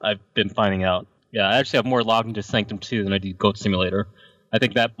too. I've been finding out. Yeah, I actually have more logged into Sanctum 2 than I do Goat Simulator. I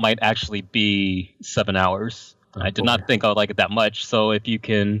think that might actually be 7 hours. I did not think I would like it that much. So if you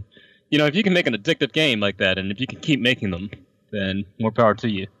can make an addictive game like that, and if you can keep making them, then more power to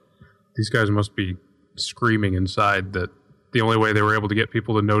you. These guys must be screaming inside that the only way they were able to get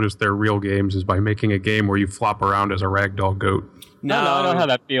people to notice their real games is by making a game where you flop around as a ragdoll goat. No, I know how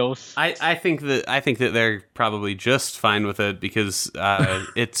that feels. I think that they're probably just fine with it because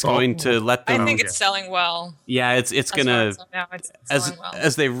it's going to let them. I think it's selling well. Yeah, it's As gonna far as I know, it's selling well.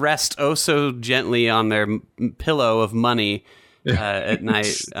 as they rest oh so gently on their pillow of money at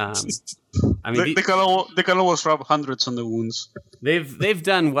night. I mean, They can always rub hundreds on the wounds. they've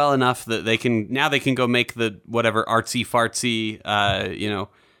done well enough that they can go make the whatever artsy fartsy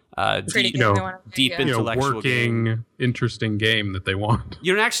Pretty deep, good. I wanna make, deep yeah. intellectual working, game. interesting game that they want.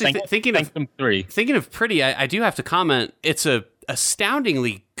 You're actually thinking of Sanctum 3. thinking of pretty. I do have to comment. It's a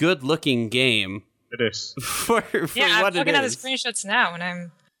astoundingly good looking game It is. for Yeah, I'm what it looking at the is. screenshots now, and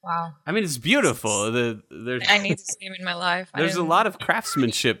I'm wow. I mean, it's beautiful. There's I need this game in my life. there's a lot of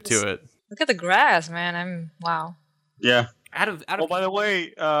craftsmanship to it. Look at the grass, man. I'm wow. Yeah. Out of Oh, by the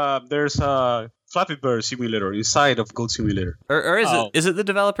way, there's a Flappy Bird simulator inside of Goat Simulator. or Oh. is it the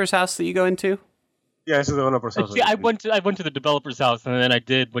developer's house that you go into? Yeah, it's a developer's house. See, I went to the developer's house, and then I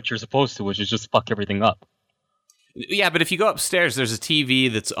did what you're supposed to, which is just fuck everything up. Yeah, but if you go upstairs, there's a TV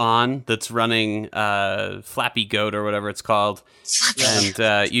that's running Flappy Goat or whatever it's called,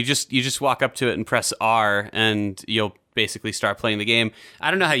 and you just walk up to it and press R, and you'll basically start playing the game. I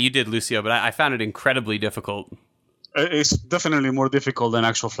don't know how you did, Lucio, but I found it incredibly difficult. It's definitely more difficult than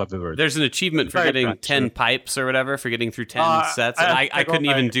actual Flappy Bird. There's an achievement for Right, getting right, 10 sure. pipes or whatever, for getting through 10 sets, I- and I I couldn't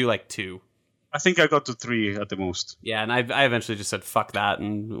got- even do like 2. I think I got to 3 at the most. Yeah, and I eventually just said fuck that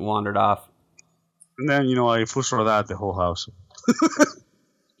and wandered off. And then, I full that the whole house.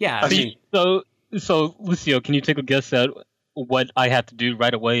 Yeah, I mean, So Lucio, can you take a guess at what I have to do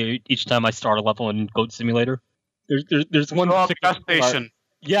right away each time I start a level in Goat Simulator? There's one Blow up particular gas station.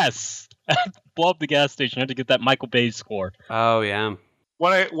 Yes, blow up the gas station. I had to get that Michael Bay score. oh yeah.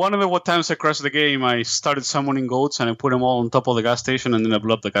 One of the times I crashed the game, I started summoning goats and I put them all on top of the gas station, and then I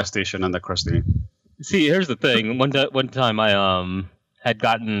blew up the gas station and I crashed the game. See, here's the thing. One time I had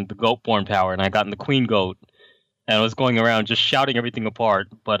gotten the Goatborn power, and I gotten the Queen Goat, and I was going around just shouting everything apart.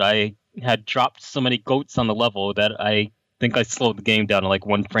 But I had dropped so many goats on the level that I think I slowed the game down to like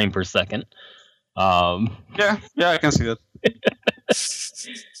 1 frame per second. Yeah, I can see that.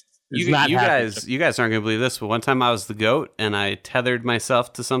 You not happy. guys aren't gonna believe this, but one time I was the goat and I tethered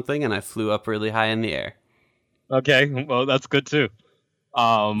myself to something and I flew up really high in the air. Okay, well that's good too.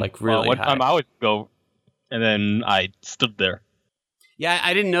 Like really one high. time I would go, and then I stood there. Yeah,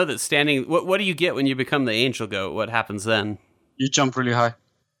 I didn't know that standing. What do you get when you become the angel goat? What happens then? You jump really high.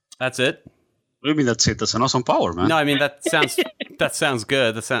 That's it? What do you mean that's it? That's an awesome power, man. No, I mean that sounds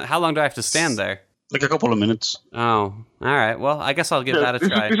good. How long do I have to stand there? Like a couple of minutes. Oh, all right. Well, I guess I'll give that a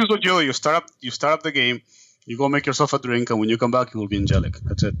try. This is what you do. You start up the game, you go make yourself a drink, and when you come back, you will be angelic.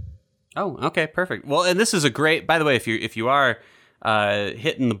 That's it. Oh, okay, perfect. Well, and this is a great. By the way, if you are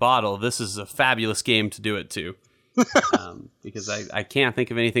hitting the bottle, this is a fabulous game to do it to. Because I can't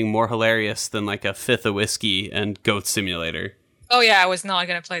think of anything more hilarious than like a fifth of whiskey and Goat Simulator. Oh yeah, I was not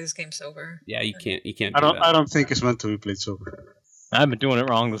gonna play this game sober. Yeah, you can't. I don't think it's meant to be played sober. I've been doing it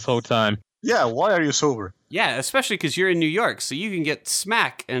wrong this whole time. Yeah, why are you sober? Yeah, especially because you're in New York, so you can get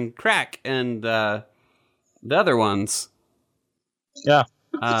smack and crack and the other ones. Yeah,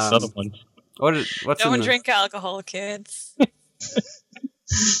 the other one. What's Don't in drink alcohol, kids.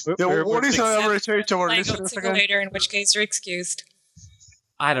 What is our average age of our Play Goat listeners again? Simulator, in which case you're excused.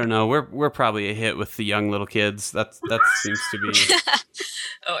 I don't know. We're probably a hit with the young little kids. That seems to be.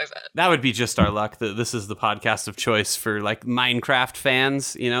 Oh, I bet. That would be just our luck. That this is the podcast of choice for like Minecraft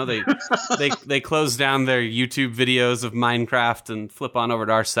fans. You know, they close down their YouTube videos of Minecraft and flip on over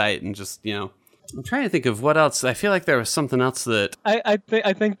to our site and just I'm trying to think of what else. I feel like there was something else that I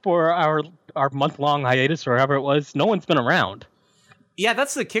think for our month-long hiatus or however it was, no one's been around. Yeah,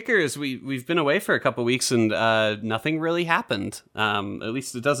 that's the kicker. Is we've been away for a couple weeks and nothing really happened. At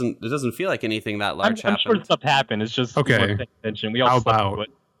least it doesn't feel like anything that large I'm happened. sure stuff happened. It's just Okay. we weren't paying attention. We all How slept through it.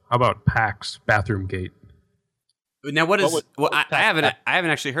 about PAX Bathroom Gate? Now, what is? I haven't PAX?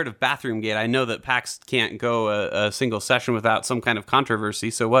 actually heard of Bathroom Gate. I know that PAX can't go a single session without some kind of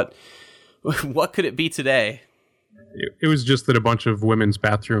controversy. So what could it be today? It was just that a bunch of women's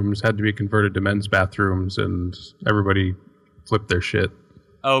bathrooms had to be converted to men's bathrooms, and everybody flipped their shit.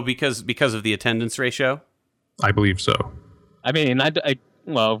 Oh, because of the attendance ratio. I believe so. I mean,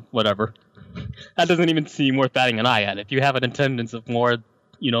 well, whatever. That doesn't even seem worth batting an eye at. If you have an attendance of more,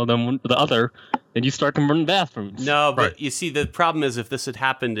 than the other, then you start converting bathrooms. No, but Right. you see, the problem is if this had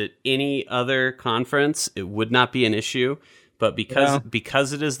happened at any other conference, it would not be an issue. But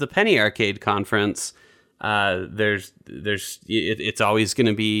because it is the Penny Arcade conference, it's always going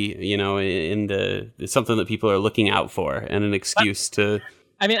to be it's something that people are looking out for and an excuse to.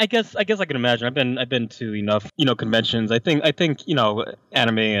 I mean, I guess I can imagine. I've been to enough, conventions. I think,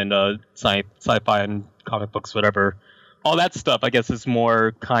 anime and sci-fi and comic books, whatever, all that stuff. I guess is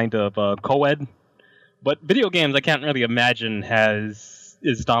more kind of co-ed. But video games, I can't really imagine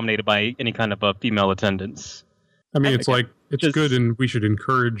is dominated by any kind of female attendance. I mean, it's good, and we should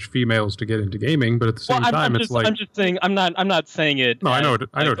encourage females to get into gaming. But at the same time, I'm just saying. I'm not saying it. No, I know.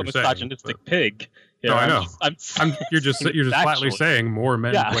 I know as what a you're saying. misogynistic pig. No, I know. You're just flatly factual. saying more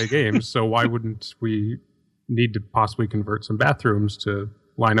men play games. So why wouldn't we need to possibly convert some bathrooms to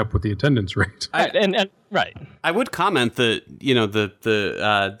line up with the attendance rate? Right. I would comment that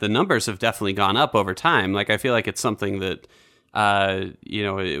the numbers have definitely gone up over time. Like I feel like it's something that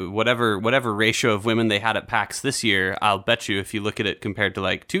whatever ratio of women they had at PAX this year, I'll bet you if you look at it compared to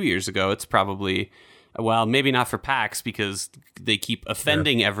like 2 years ago, it's probably, well, maybe not for PAX because they keep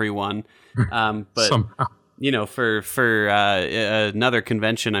offending everyone. But Somehow. For another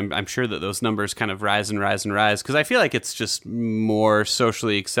convention, I'm sure that those numbers kind of rise and rise and rise because I feel like it's just more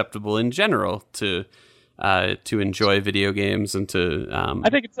socially acceptable in general to enjoy video games and to. I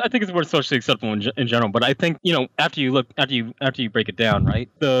think it's more socially acceptable in general, but I think after you break it down, right?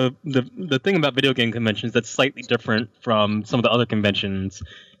 The thing about video game conventions that's slightly different from some of the other conventions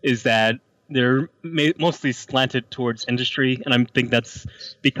is that they're mostly slanted towards industry, and I think that's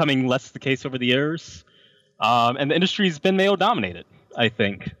becoming less the case over the years. And the industry's been male dominated, I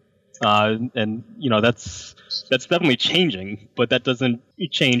think. And that's definitely changing, but that doesn't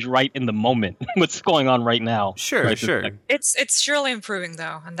change right in the moment. What's going on right now? Sure, right sure. It's surely improving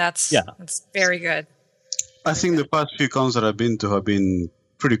though, and that's very good. I think the past few cons that I've been to have been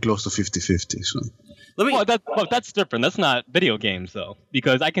pretty close to 50-50. So. That's different. That's not video games though,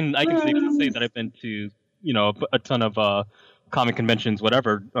 because I can safely say that I've been to a ton of comic conventions,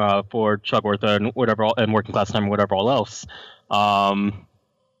 whatever, for Chugworth and whatever, and Working Class Time, and whatever all else. And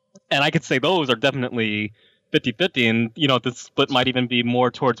I could say those are definitely 50-50, and the split might even be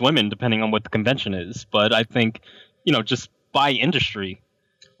more towards women depending on what the convention is. But I think just by industry.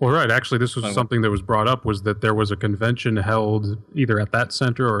 Well, right. Actually, this was something that was brought up, was that there was a convention held either at that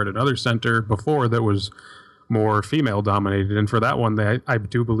center or at another center before that was more female dominated. And for that one, I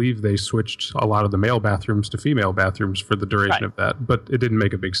do believe they switched a lot of the male bathrooms to female bathrooms for the duration of that. But it didn't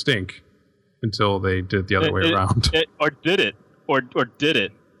make a big stink until they did it the other way around. Or did it? or did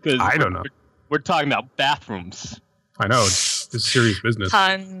it? Because I don't know. We're talking about bathrooms. I know it's serious business.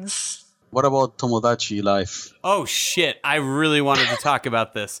 Tons. What about Tomodachi Life? Oh shit! I really wanted to talk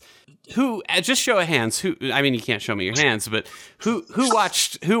about this. Who? Just show of hands. Who? I mean, you can't show me your hands, but who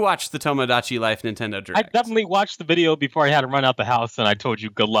watched the Tomodachi Life Nintendo Direct? I definitely watched the video before I had to run out the house, and I told you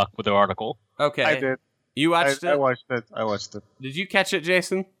good luck with the article. Okay, I did. You watched it. I watched it. Did you catch it,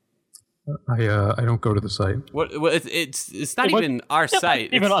 Jason? I don't go to the site. What? It's not It was- even our site.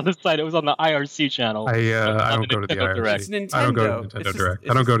 Even It's- on the site, it was on the IRC channel. I on don't go to the Nintendo IRC. Direct. It's Nintendo. I don't go to It's Nintendo just- Direct.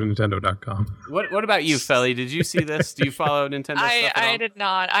 it's I don't go to Nintendo.com. What about you, Felly? Did you see this? Do you follow Nintendo stuff at all? I did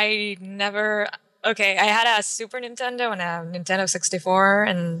not. I never. Okay, I had a Super Nintendo and a Nintendo 64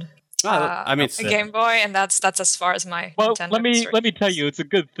 and I mean, a Game Boy, and that's as far as my Well, Nintendo. let me history. tell you, it's a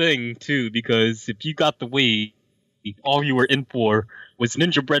good thing too, because if you got the Wii, all you were in for was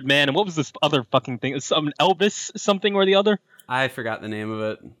Ninja Bread Man, and what was this other fucking thing? Some Elvis something or the other. I forgot the name of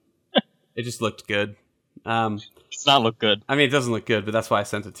it. It just looked good. Does not look good. I mean, it doesn't look good, but that's why I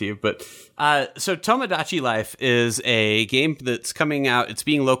sent it to you. But so Tomodachi Life is a game that's coming out. It's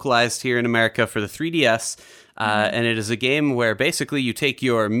being localized here in America for the 3DS. And it is a game where basically you take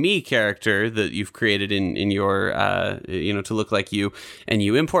your Mii character that you've created in your, to look like you, and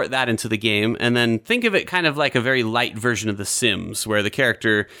you import that into the game. And then think of it kind of like a very light version of The Sims, where the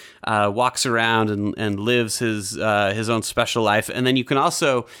character walks around and lives his own special life. And then you can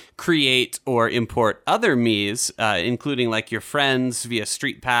also create or import other Miis, including like your friends via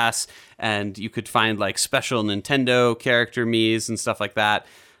Street Pass. And you could find like special Nintendo character Miis and stuff like that.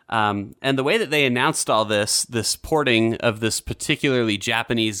 And the way that they announced all this porting of this particularly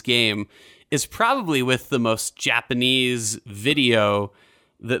Japanese game is probably with the most Japanese video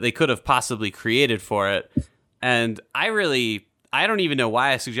that they could have possibly created for it. And I don't even know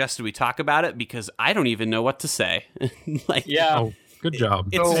why I suggested we talk about it, because I don't even know what to say. Yeah. Oh, good job.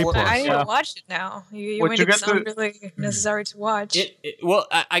 It's- So, I need Yeah. to watch it now. You What made you it get sound to- really necessary to watch. Well,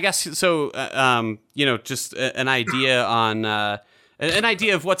 I guess so. Just an idea on an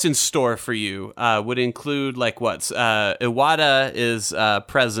idea of what's in store for you would include like Iwata is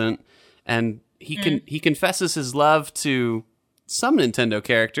present, and he confesses his love to some Nintendo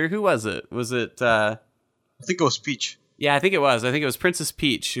character. Who was it? Was it? I think it was Peach. Yeah, I think it was. I think it was Princess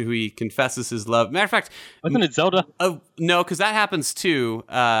Peach who he confesses his love. Matter of fact, Wasn't it Zelda? no, because that happens too.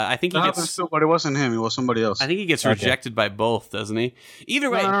 I think he That gets. happens too, but it wasn't him. It was somebody else. I think he gets Okay. rejected by both, doesn't he?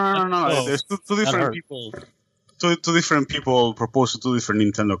 Either way, No. Oh, There's two That different hurt. people. Two different people proposed two different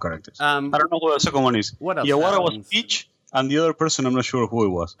Nintendo characters. I don't know who the second one is. What else Iwata was happens? Peach, and the other person, I'm not sure who it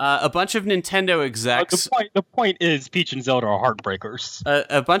was. a bunch of Nintendo execs. The point is, Peach and Zelda are heartbreakers.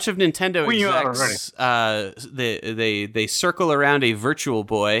 A bunch of Nintendo We knew that execs, they circle around a Virtual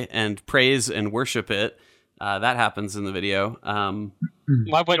Boy and praise and worship it. That happens in the video.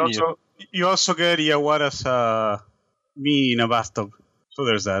 Why wouldn't you? You also get Iwata's me in a bathtub. So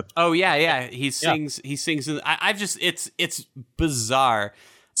there's that. Oh yeah. He sings. He sings. I've just. It's bizarre.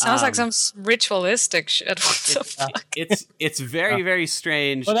 Sounds like some ritualistic shit. What the fuck? It's very very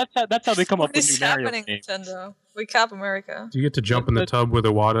strange. Well, that's how they come up What with is new Mario happening, games. Nintendo? Wake up, America. Do you get to jump in the tub with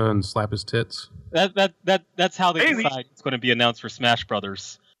Iwata and slap his tits? That's how they Maybe. decide it's going to be announced for Smash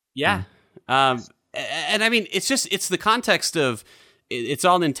Brothers. Yeah. And I mean, it's the context of it's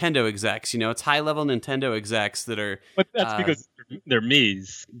all Nintendo execs. It's high level Nintendo execs that are. But that's because they're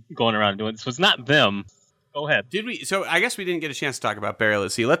me's going around doing it. So it's not them. Go ahead. Did we? So I guess we didn't get a chance to talk about Burial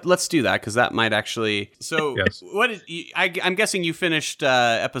at Sea. Let's do that because that might actually. So Yes. I'm guessing you finished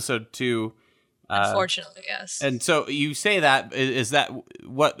episode 2. Unfortunately, yes. And so you say that is that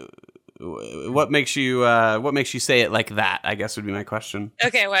what makes you say it like that? I guess would be my question.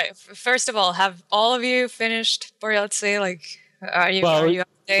 Okay, wait. First of all, have all of you finished Burial at Sea? Like, are you up to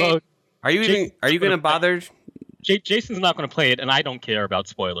date? Well, Are you going to bother? Jason's not going to play it, and I don't care about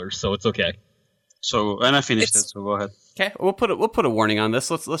spoilers, so it's okay. So and I finished It's- it. So go ahead. Okay, we'll put a warning on this.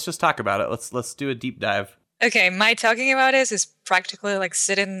 Let's just talk about it. Let's do a deep dive. Okay, my talking about it is practically like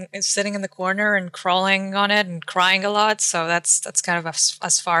sitting in the corner and crawling on it and crying a lot. So that's kind of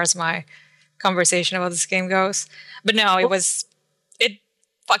as far as my conversation about this game goes. But no, it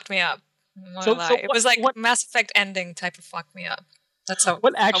fucked me up. I'm not So- gonna so lie. It was like what- Mass Effect ending type of fucked me up. That's how.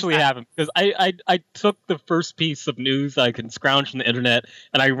 What actually how bad- happened? Because I took the first piece of news I can scrounge from the internet,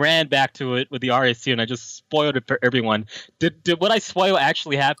 and I ran back to it with the RSC, and I just spoiled it for everyone. Did what I spoil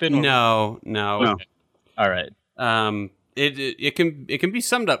actually happen? or- No. All right. It can be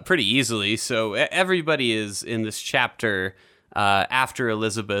summed up pretty easily. So everybody is in this chapter after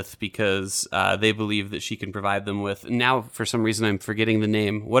Elizabeth because they believe that she can provide them with. Now, for some reason, I'm forgetting the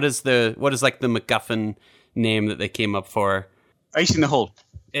name. What is like the MacGuffin name that they came up for? Ace in the hole.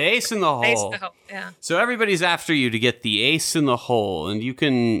 Ace in the hole. Ace in the hole, yeah. So everybody's after you to get the ace in the hole, and you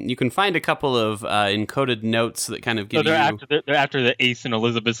can find a couple of encoded notes that kind of give they're you. they're after the ace in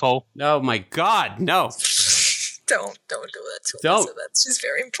Elizabeth's hole. Oh my God, no! Don't do that to Don't. Elizabeth. She's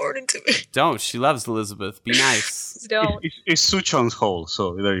very important to me. Don't. She loves Elizabeth. Be nice. Don't. It's Suchong's hole,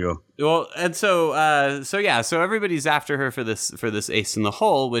 so there you go. Well, and so everybody's after her for this ace in the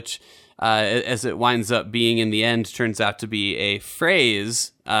hole, which, as it winds up being in the end, turns out to be a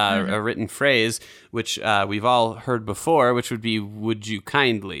phrase, a written phrase, which we've all heard before, which would be "Would you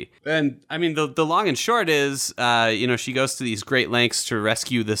kindly?" And I mean, the long and short is, she goes to these great lengths to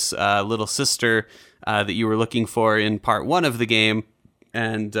rescue this little sister that you were looking for in part 1 of the game,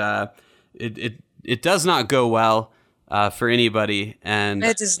 and it does not go well. For anybody, and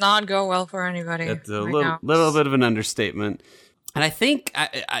It does not go well for anybody. it's a right little bit of an understatement. And I think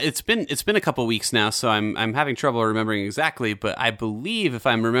it's been a couple weeks now, so I'm having trouble remembering exactly. But I believe, if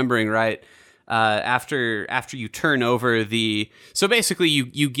I'm remembering right, after you turn over so basically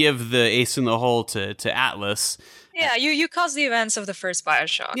you give the ace in the hole to Atlas. Yeah, you cause the events of the first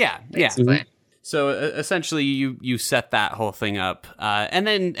Bioshock. Yeah. basically. So essentially, you set that whole thing up, and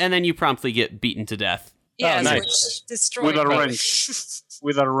then you promptly get beaten to death. Yes, nice. which destroyed With a me wrench.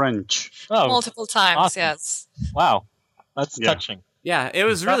 With a wrench. Oh, multiple times. awesome. Yes. wow, that's Yeah. touching. Yeah, it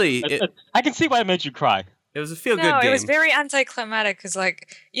was really I can see why it made you cry. it was a feel good No, game. it was very anticlimactic because,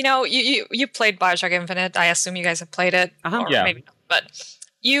 like, you played Bioshock Infinite. I assume you guys have played it. Uh-huh. Or Yeah. maybe not. But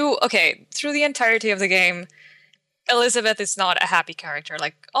through the entirety of the game, Elizabeth is not a happy character.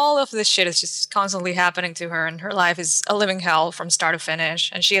 Like, all of this shit is just constantly happening to her, and her life is a living hell from start to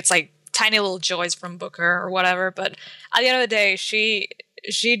finish. And she gets, like, tiny little joys from Booker or whatever. But at the end of the day, she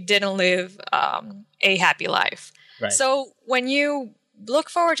didn't live a happy life. Right. So when you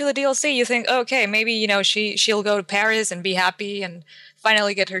look forward to the DLC, you think, okay, maybe she'll go to Paris and be happy and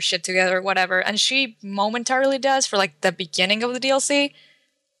finally get her shit together or whatever. And she momentarily does for like the beginning of the DLC,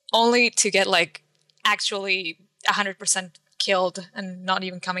 only to get like actually 100% killed and not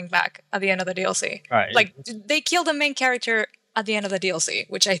even coming back at the end of the DLC. Right. Like, they killed the main character at the end of the DLC,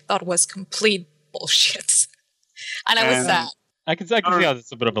 which I thought was complete bullshit. And I was And- sad. I can see how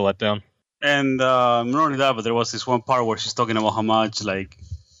it's a bit of a letdown. And not only that, but there was this one part where she's talking about how much like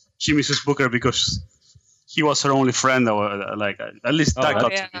she misses Booker because he was her only friend. Or like at least that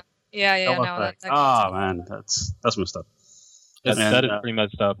got to me. Yeah, That was no, like, that man, that's messed up. That is pretty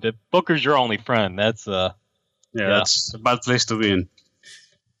messed up. If Booker's your only friend, that's That's a bad place to be in.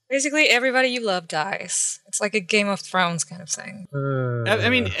 basically everybody you love dies. It's like a Game of Thrones kind of thing. I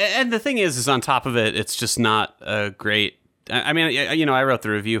mean, and the thing is on top of it, it's just not a great. I mean, I wrote the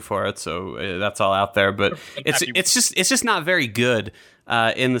review for it, so that's all out there. But it's just not very good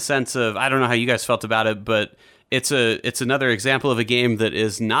in the sense of, I don't know how you guys felt about it, but it's another example of a game that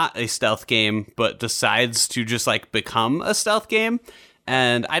is not a stealth game, but decides to just like become a stealth game,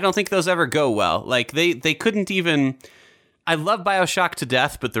 and I don't think those ever go well. Like they couldn't even. I love BioShock to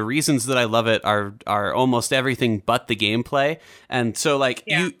death, but the reasons that I love it are almost everything but the gameplay. And so, like,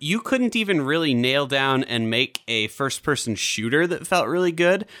 you couldn't even really nail down and make a first-person shooter that felt really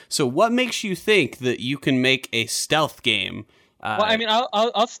good. So what makes you think that you can make a stealth game? Well, I mean,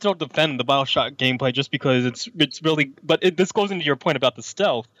 I'll still defend the BioShock gameplay just because it's really. But this goes into your point about the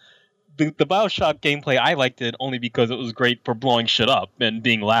stealth. The BioShock gameplay, I liked it only because it was great for blowing shit up and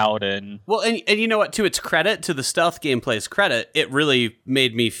being loud and... Well, and you know what? To its credit, to the stealth gameplay's credit, it really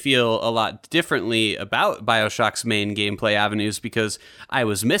made me feel a lot differently about BioShock's main gameplay avenues because I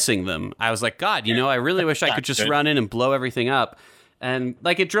was missing them. I was like, God, I really wish I could just run in and blow everything up. And,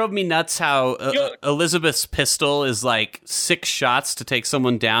 like, it drove me nuts how Elizabeth's pistol is, like, 6 shots to take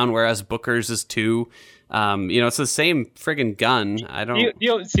someone down, whereas Booker's is 2. It's the same friggin' gun. I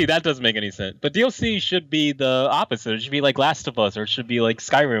don't see that doesn't make any sense. But DLC should be the opposite. It should be like Last of Us, or it should be like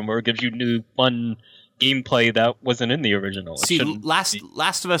Skyrim, where it gives you new fun gameplay that wasn't in the original. See,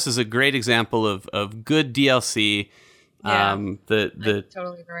 Last of Us is a great example of good DLC. Yeah, I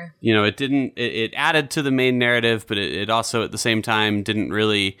totally agree. It added to the main narrative, but it also at the same time didn't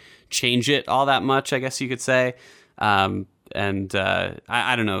really change it all that much, I guess you could say. I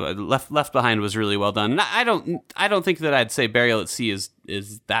don't know. Left Behind was really well done. And I don't think that I'd say Burial at Sea is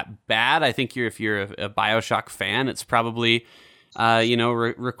that bad. I think if you're a BioShock fan, it's probably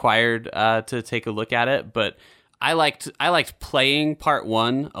required to take a look at it. But I liked playing part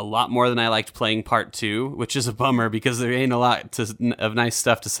 1 a lot more than I liked playing part 2, which is a bummer because there ain't a lot of nice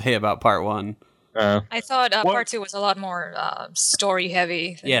stuff to say about part 1. I thought part 2 was a lot more story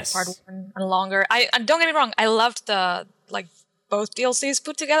heavy than Yes. part 1 and longer. I don't get me wrong. I loved the both DLCs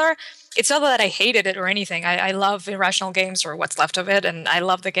put together. It's not that I hated it or anything. I love Irrational Games, or what's left of it, and I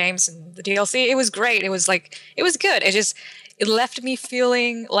love the games and the DLC. It was great. It was good. It left me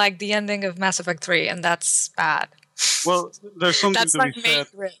feeling like the ending of Mass Effect 3, and that's bad. Well, there's something That's to my be main said.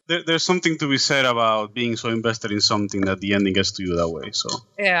 grip. There's something to be said about being so invested in something that the ending gets to you that way. So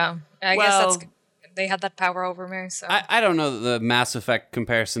Yeah, I guess that's good. They had that power over me. So I don't know that the Mass Effect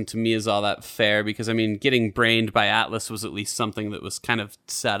comparison to me is all that fair, because I mean, getting brained by Atlas was at least something that was kind of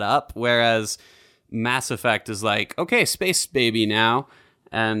set up, whereas Mass Effect is like, okay, space baby now,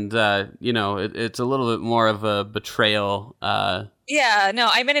 and it's a little bit more of a betrayal. yeah, no,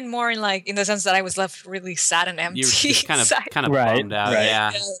 I meant it more in the sense that I was left really sad and empty. You're just kind of Right, bummed out. right.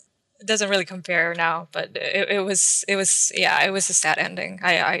 Yeah. It doesn't really compare now, but it was a sad ending.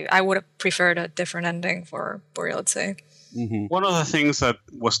 I would have preferred a different ending for Boreal, let's say. Mm-hmm. one of the things that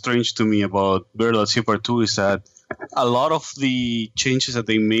was strange to me about Burial at Sea Part 2 is that a lot of the changes that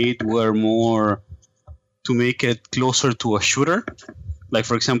they made were more to make it closer to a shooter. Like,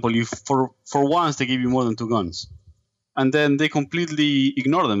 for example, for once they give you more than 2 guns, and then they completely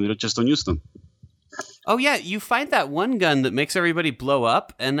ignore them. They just don't use them. Oh yeah, you find that one gun that makes everybody blow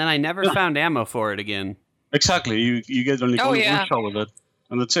up, and then I never found ammo for it again. Exactly. You get only one shot with it,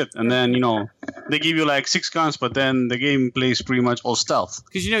 and that's it. And then, they give you like 6 guns, but then the game plays pretty much all stealth.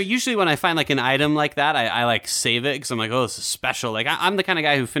 Because, usually when I find like an item like that, I like save it because I'm like, oh, this is special. Like I'm the kind of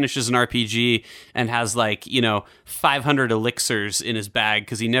guy who finishes an RPG and has like, 500 elixirs in his bag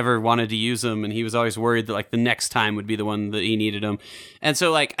because he never wanted to use them, and he was always worried that like the next time would be the one that he needed them. And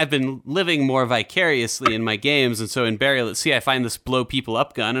so like I've been living more vicariously in my games, and so in Burial at Sea I find this blow people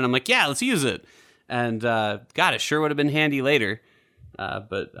up gun, and I'm like, yeah, let's use it. And God, it sure would have been handy later.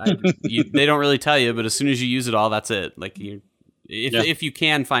 But they don't really tell you. But as soon as you use it all, that's it. Like if you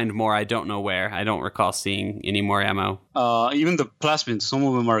can find more, I don't know where. I don't recall seeing any more ammo. Even the plasmids, some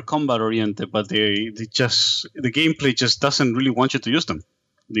of them are combat oriented, but the gameplay just doesn't really want you to use them.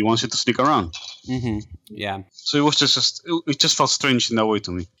 They want you to sneak around. Mm-hmm. Yeah. So it was it just felt strange in that way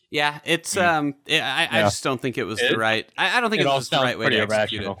to me. Yeah, it's I just don't think it was the right. I don't think it was the right way to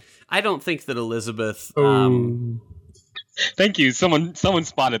execute it. I don't think that Elizabeth. Thank you. Someone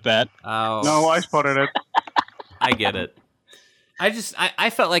spotted that. Oh, No, I spotted it. I get it. I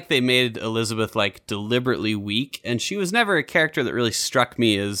felt like they made Elizabeth like deliberately weak, and she was never a character that really struck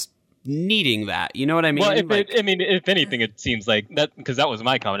me as needing that. You know what I mean? Well, if anything, it seems like that, because that was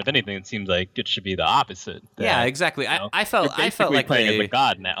my comment. If anything, it seems like it should be the opposite. Yeah, exactly. I felt like playing as a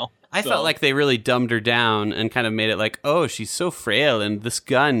god now. I felt like they really dumbed her down and kind of made it like, oh, she's so frail, and this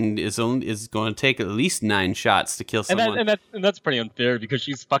gun is going to take at least 9 shots to kill someone. And that's pretty unfair, because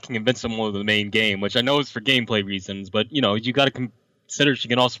she's fucking invincible in the main game, which I know is for gameplay reasons, but you got to consider she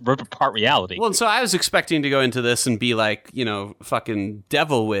can also rip apart reality. Well, and so I was expecting to go into this and be like, fucking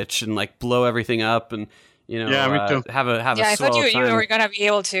Devil Witch and like blow everything up and me too. Have a I thought you time. were gonna be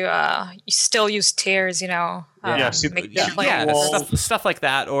able to still use tears, stuff like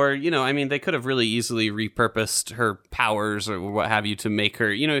that, or they could have really easily repurposed her powers or what have you to make her,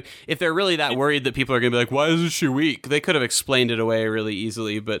 if they're really that worried that people are gonna be like, why isn't she weak? They could have explained it away really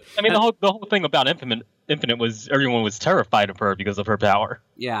easily. But I mean, the whole thing about Infinite was everyone was terrified of her because of her power.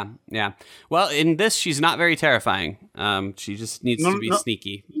 Yeah. Well, in this, she's not very terrifying. She just needs to be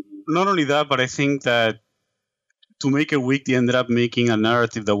sneaky. Not only that, but I think that to make her weak, they ended up making a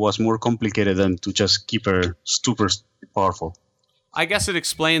narrative that was more complicated than to just keep her super powerful. I guess it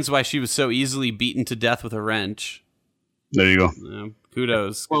explains why she was so easily beaten to death with a wrench. There you go.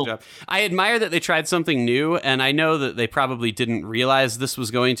 Kudos. Good job. I admire that they tried something new, and I know that they probably didn't realize this was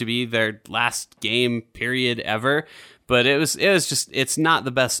going to be their last game period ever. But it was just, it's not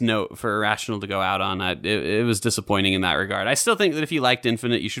the best note for Irrational to go out on. It was disappointing in that regard. I still think that if you liked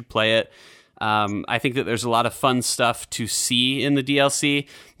Infinite, you should play it. I think that there's a lot of fun stuff to see in the DLC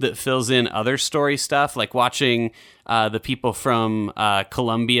that fills in other story stuff, like watching the people from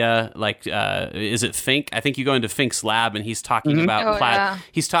Columbia, like is it Fink? I think you go into Fink's lab and he's talking about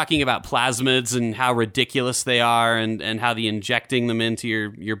he's talking about plasmids and how ridiculous they are, and how the injecting them into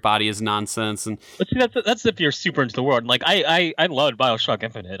your body is nonsense. And but see, that's if you're super into the world. Like I loved BioShock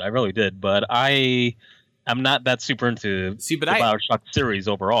Infinite, I really did, but I'm not that super into the BioShock series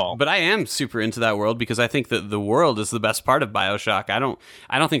overall. But I am super into that world because I think that the world is the best part of BioShock. I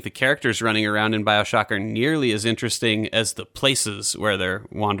don't think the characters running around in BioShock are nearly as interesting as the places where they're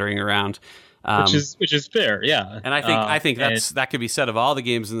wandering around. Which is fair, yeah. And I think that could be said of all the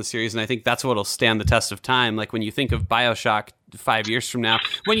games in the series, and I think that's what'll stand the test of time. Like when you think of BioShock 5 years from now,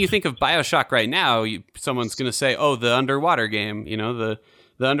 when you think of BioShock right now, someone's going to say, "Oh, the underwater game," the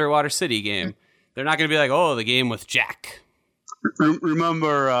underwater city game. They're not going to be like, "Oh, the game with Jack."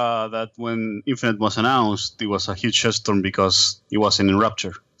 Remember that when Infinite was announced, it was a huge shitstorm because it wasn't in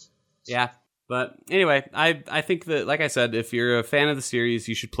Rapture. Yeah. But anyway, I think that, like I said, if you're a fan of the series,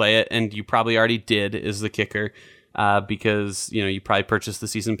 you should play it, and you probably already did, is the kicker, because you probably purchased the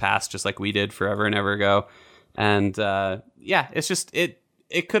season pass just like we did forever and ever ago, and it's just it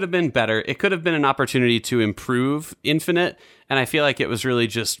could have been better. It could have been an opportunity to improve Infinite, and I feel like it was really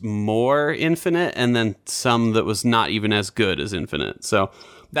just more Infinite, and then some that was not even as good as Infinite. So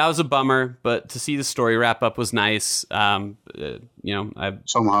that was a bummer, but to see the story wrap up was nice. Somehow,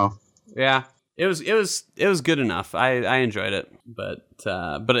 yeah. It was good enough. I enjoyed it, but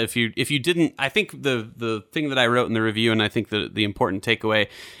if you didn't, I think the thing that I wrote in the review, and I think the important takeaway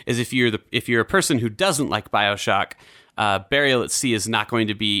is if you're a person who doesn't like BioShock, Burial at Sea is not going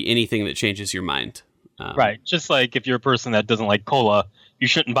to be anything that changes your mind. Right, just like if you're a person that doesn't like cola, you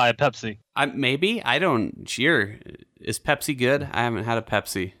shouldn't buy a Pepsi. Maybe I don't. Cheer, is Pepsi good? I haven't had a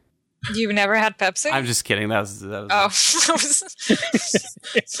Pepsi. You've never had Pepsi? I'm just kidding. That was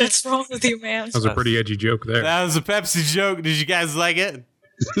What's wrong with you, man? That was a pretty edgy joke there. That was a Pepsi joke. Did you guys like it?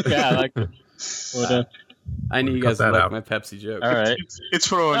 Yeah, I like it. I knew you guys would like my Pepsi joke. All right. It's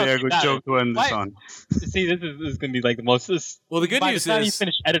probably a good joke to end this on. See, this is going to be like the most... Well, the good news is... By the time you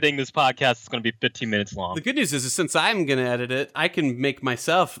finish editing this podcast, it's going to be 15 minutes long. The good news is since I'm going to edit it, I can make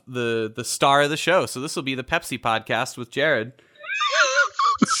myself the star of the show. So this will be the Pepsi podcast with Jared.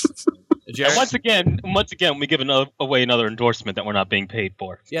 And once again, we give away another endorsement that we're not being paid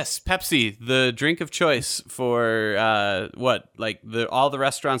for. Yes, Pepsi, the drink of choice for all the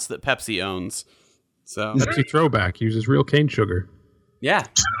restaurants that Pepsi owns. So Pepsi Throwback uses real cane sugar. Yeah.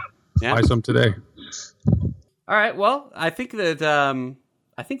 Buy some today. All right. Well, I think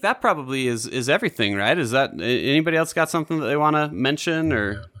that probably is everything, right? Is that anybody else got something that they want to mention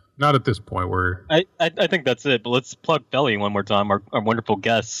or? Not at this point. I think that's it. But let's plug Belly one more time, our wonderful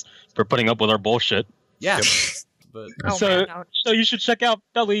guests, for putting up with our bullshit. Yeah. But so you should check out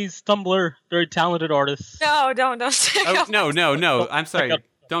Belly's Tumblr. Very talented artist. No, don't. No. I'm sorry.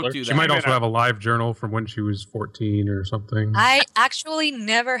 Don't do that. She might also have a live journal from when she was 14 or something. I actually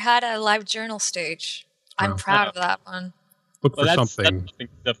never had a live journal stage. I'm proud of that one. Look for something.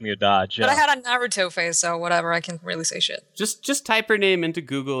 That's definitely a dodge. Yeah. But I had a Naruto phase, so whatever. I can't really say shit. Just type her name into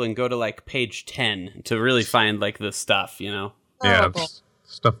Google and go to like page 10 to really find like the stuff, Yeah, Horrible.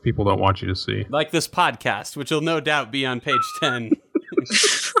 Stuff people don't want you to see. Like this podcast, which will no doubt be on page 10.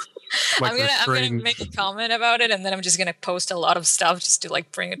 I'm gonna make a comment about it, and then I'm just gonna post a lot of stuff just to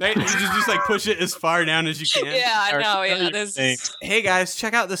like bring it down. You just like push it as far down as you can. Yeah, I know. Yeah, Hey guys,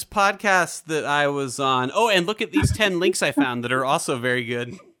 check out this podcast that I was on. Oh, and look at these 10 links I found that are also very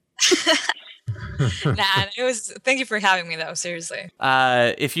good. Thank you for having me, though. Seriously.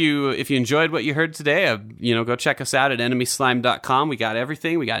 If you enjoyed what you heard today, go check us out at enemyslime.com. We got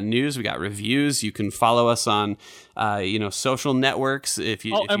everything. We got news. We got reviews. You can follow us on, social networks.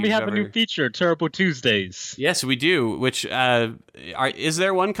 We have a new feature, Terrible Tuesdays. Yes, we do. Which is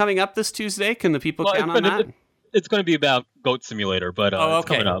there one coming up this Tuesday? Can the people count on that? It's going to be about Goat Simulator, but it's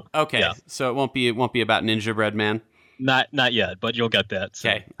coming up. Okay, yeah. So it won't be about Ninja Bread Man. Not yet, but you'll get that. So.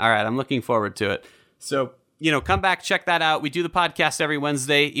 Okay. All right. I'm looking forward to it. So, come back, check that out. We do the podcast every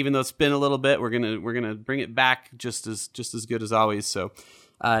Wednesday, even though it's been a little bit. We're gonna bring it back just as good as always. So,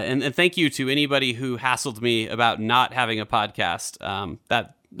 and thank you to anybody who hassled me about not having a podcast.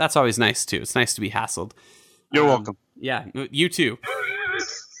 That's always nice too. It's nice to be hassled. You're welcome. Yeah, you too.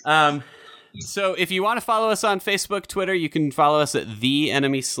 So if you want to follow us on Facebook, Twitter, you can follow us at The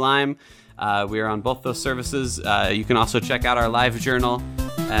Enemy Slime. We are on both those services. You can also check out our live journal.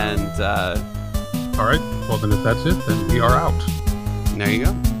 And all right. Well, then if that's it, then we are out. There you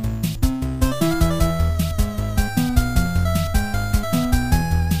go.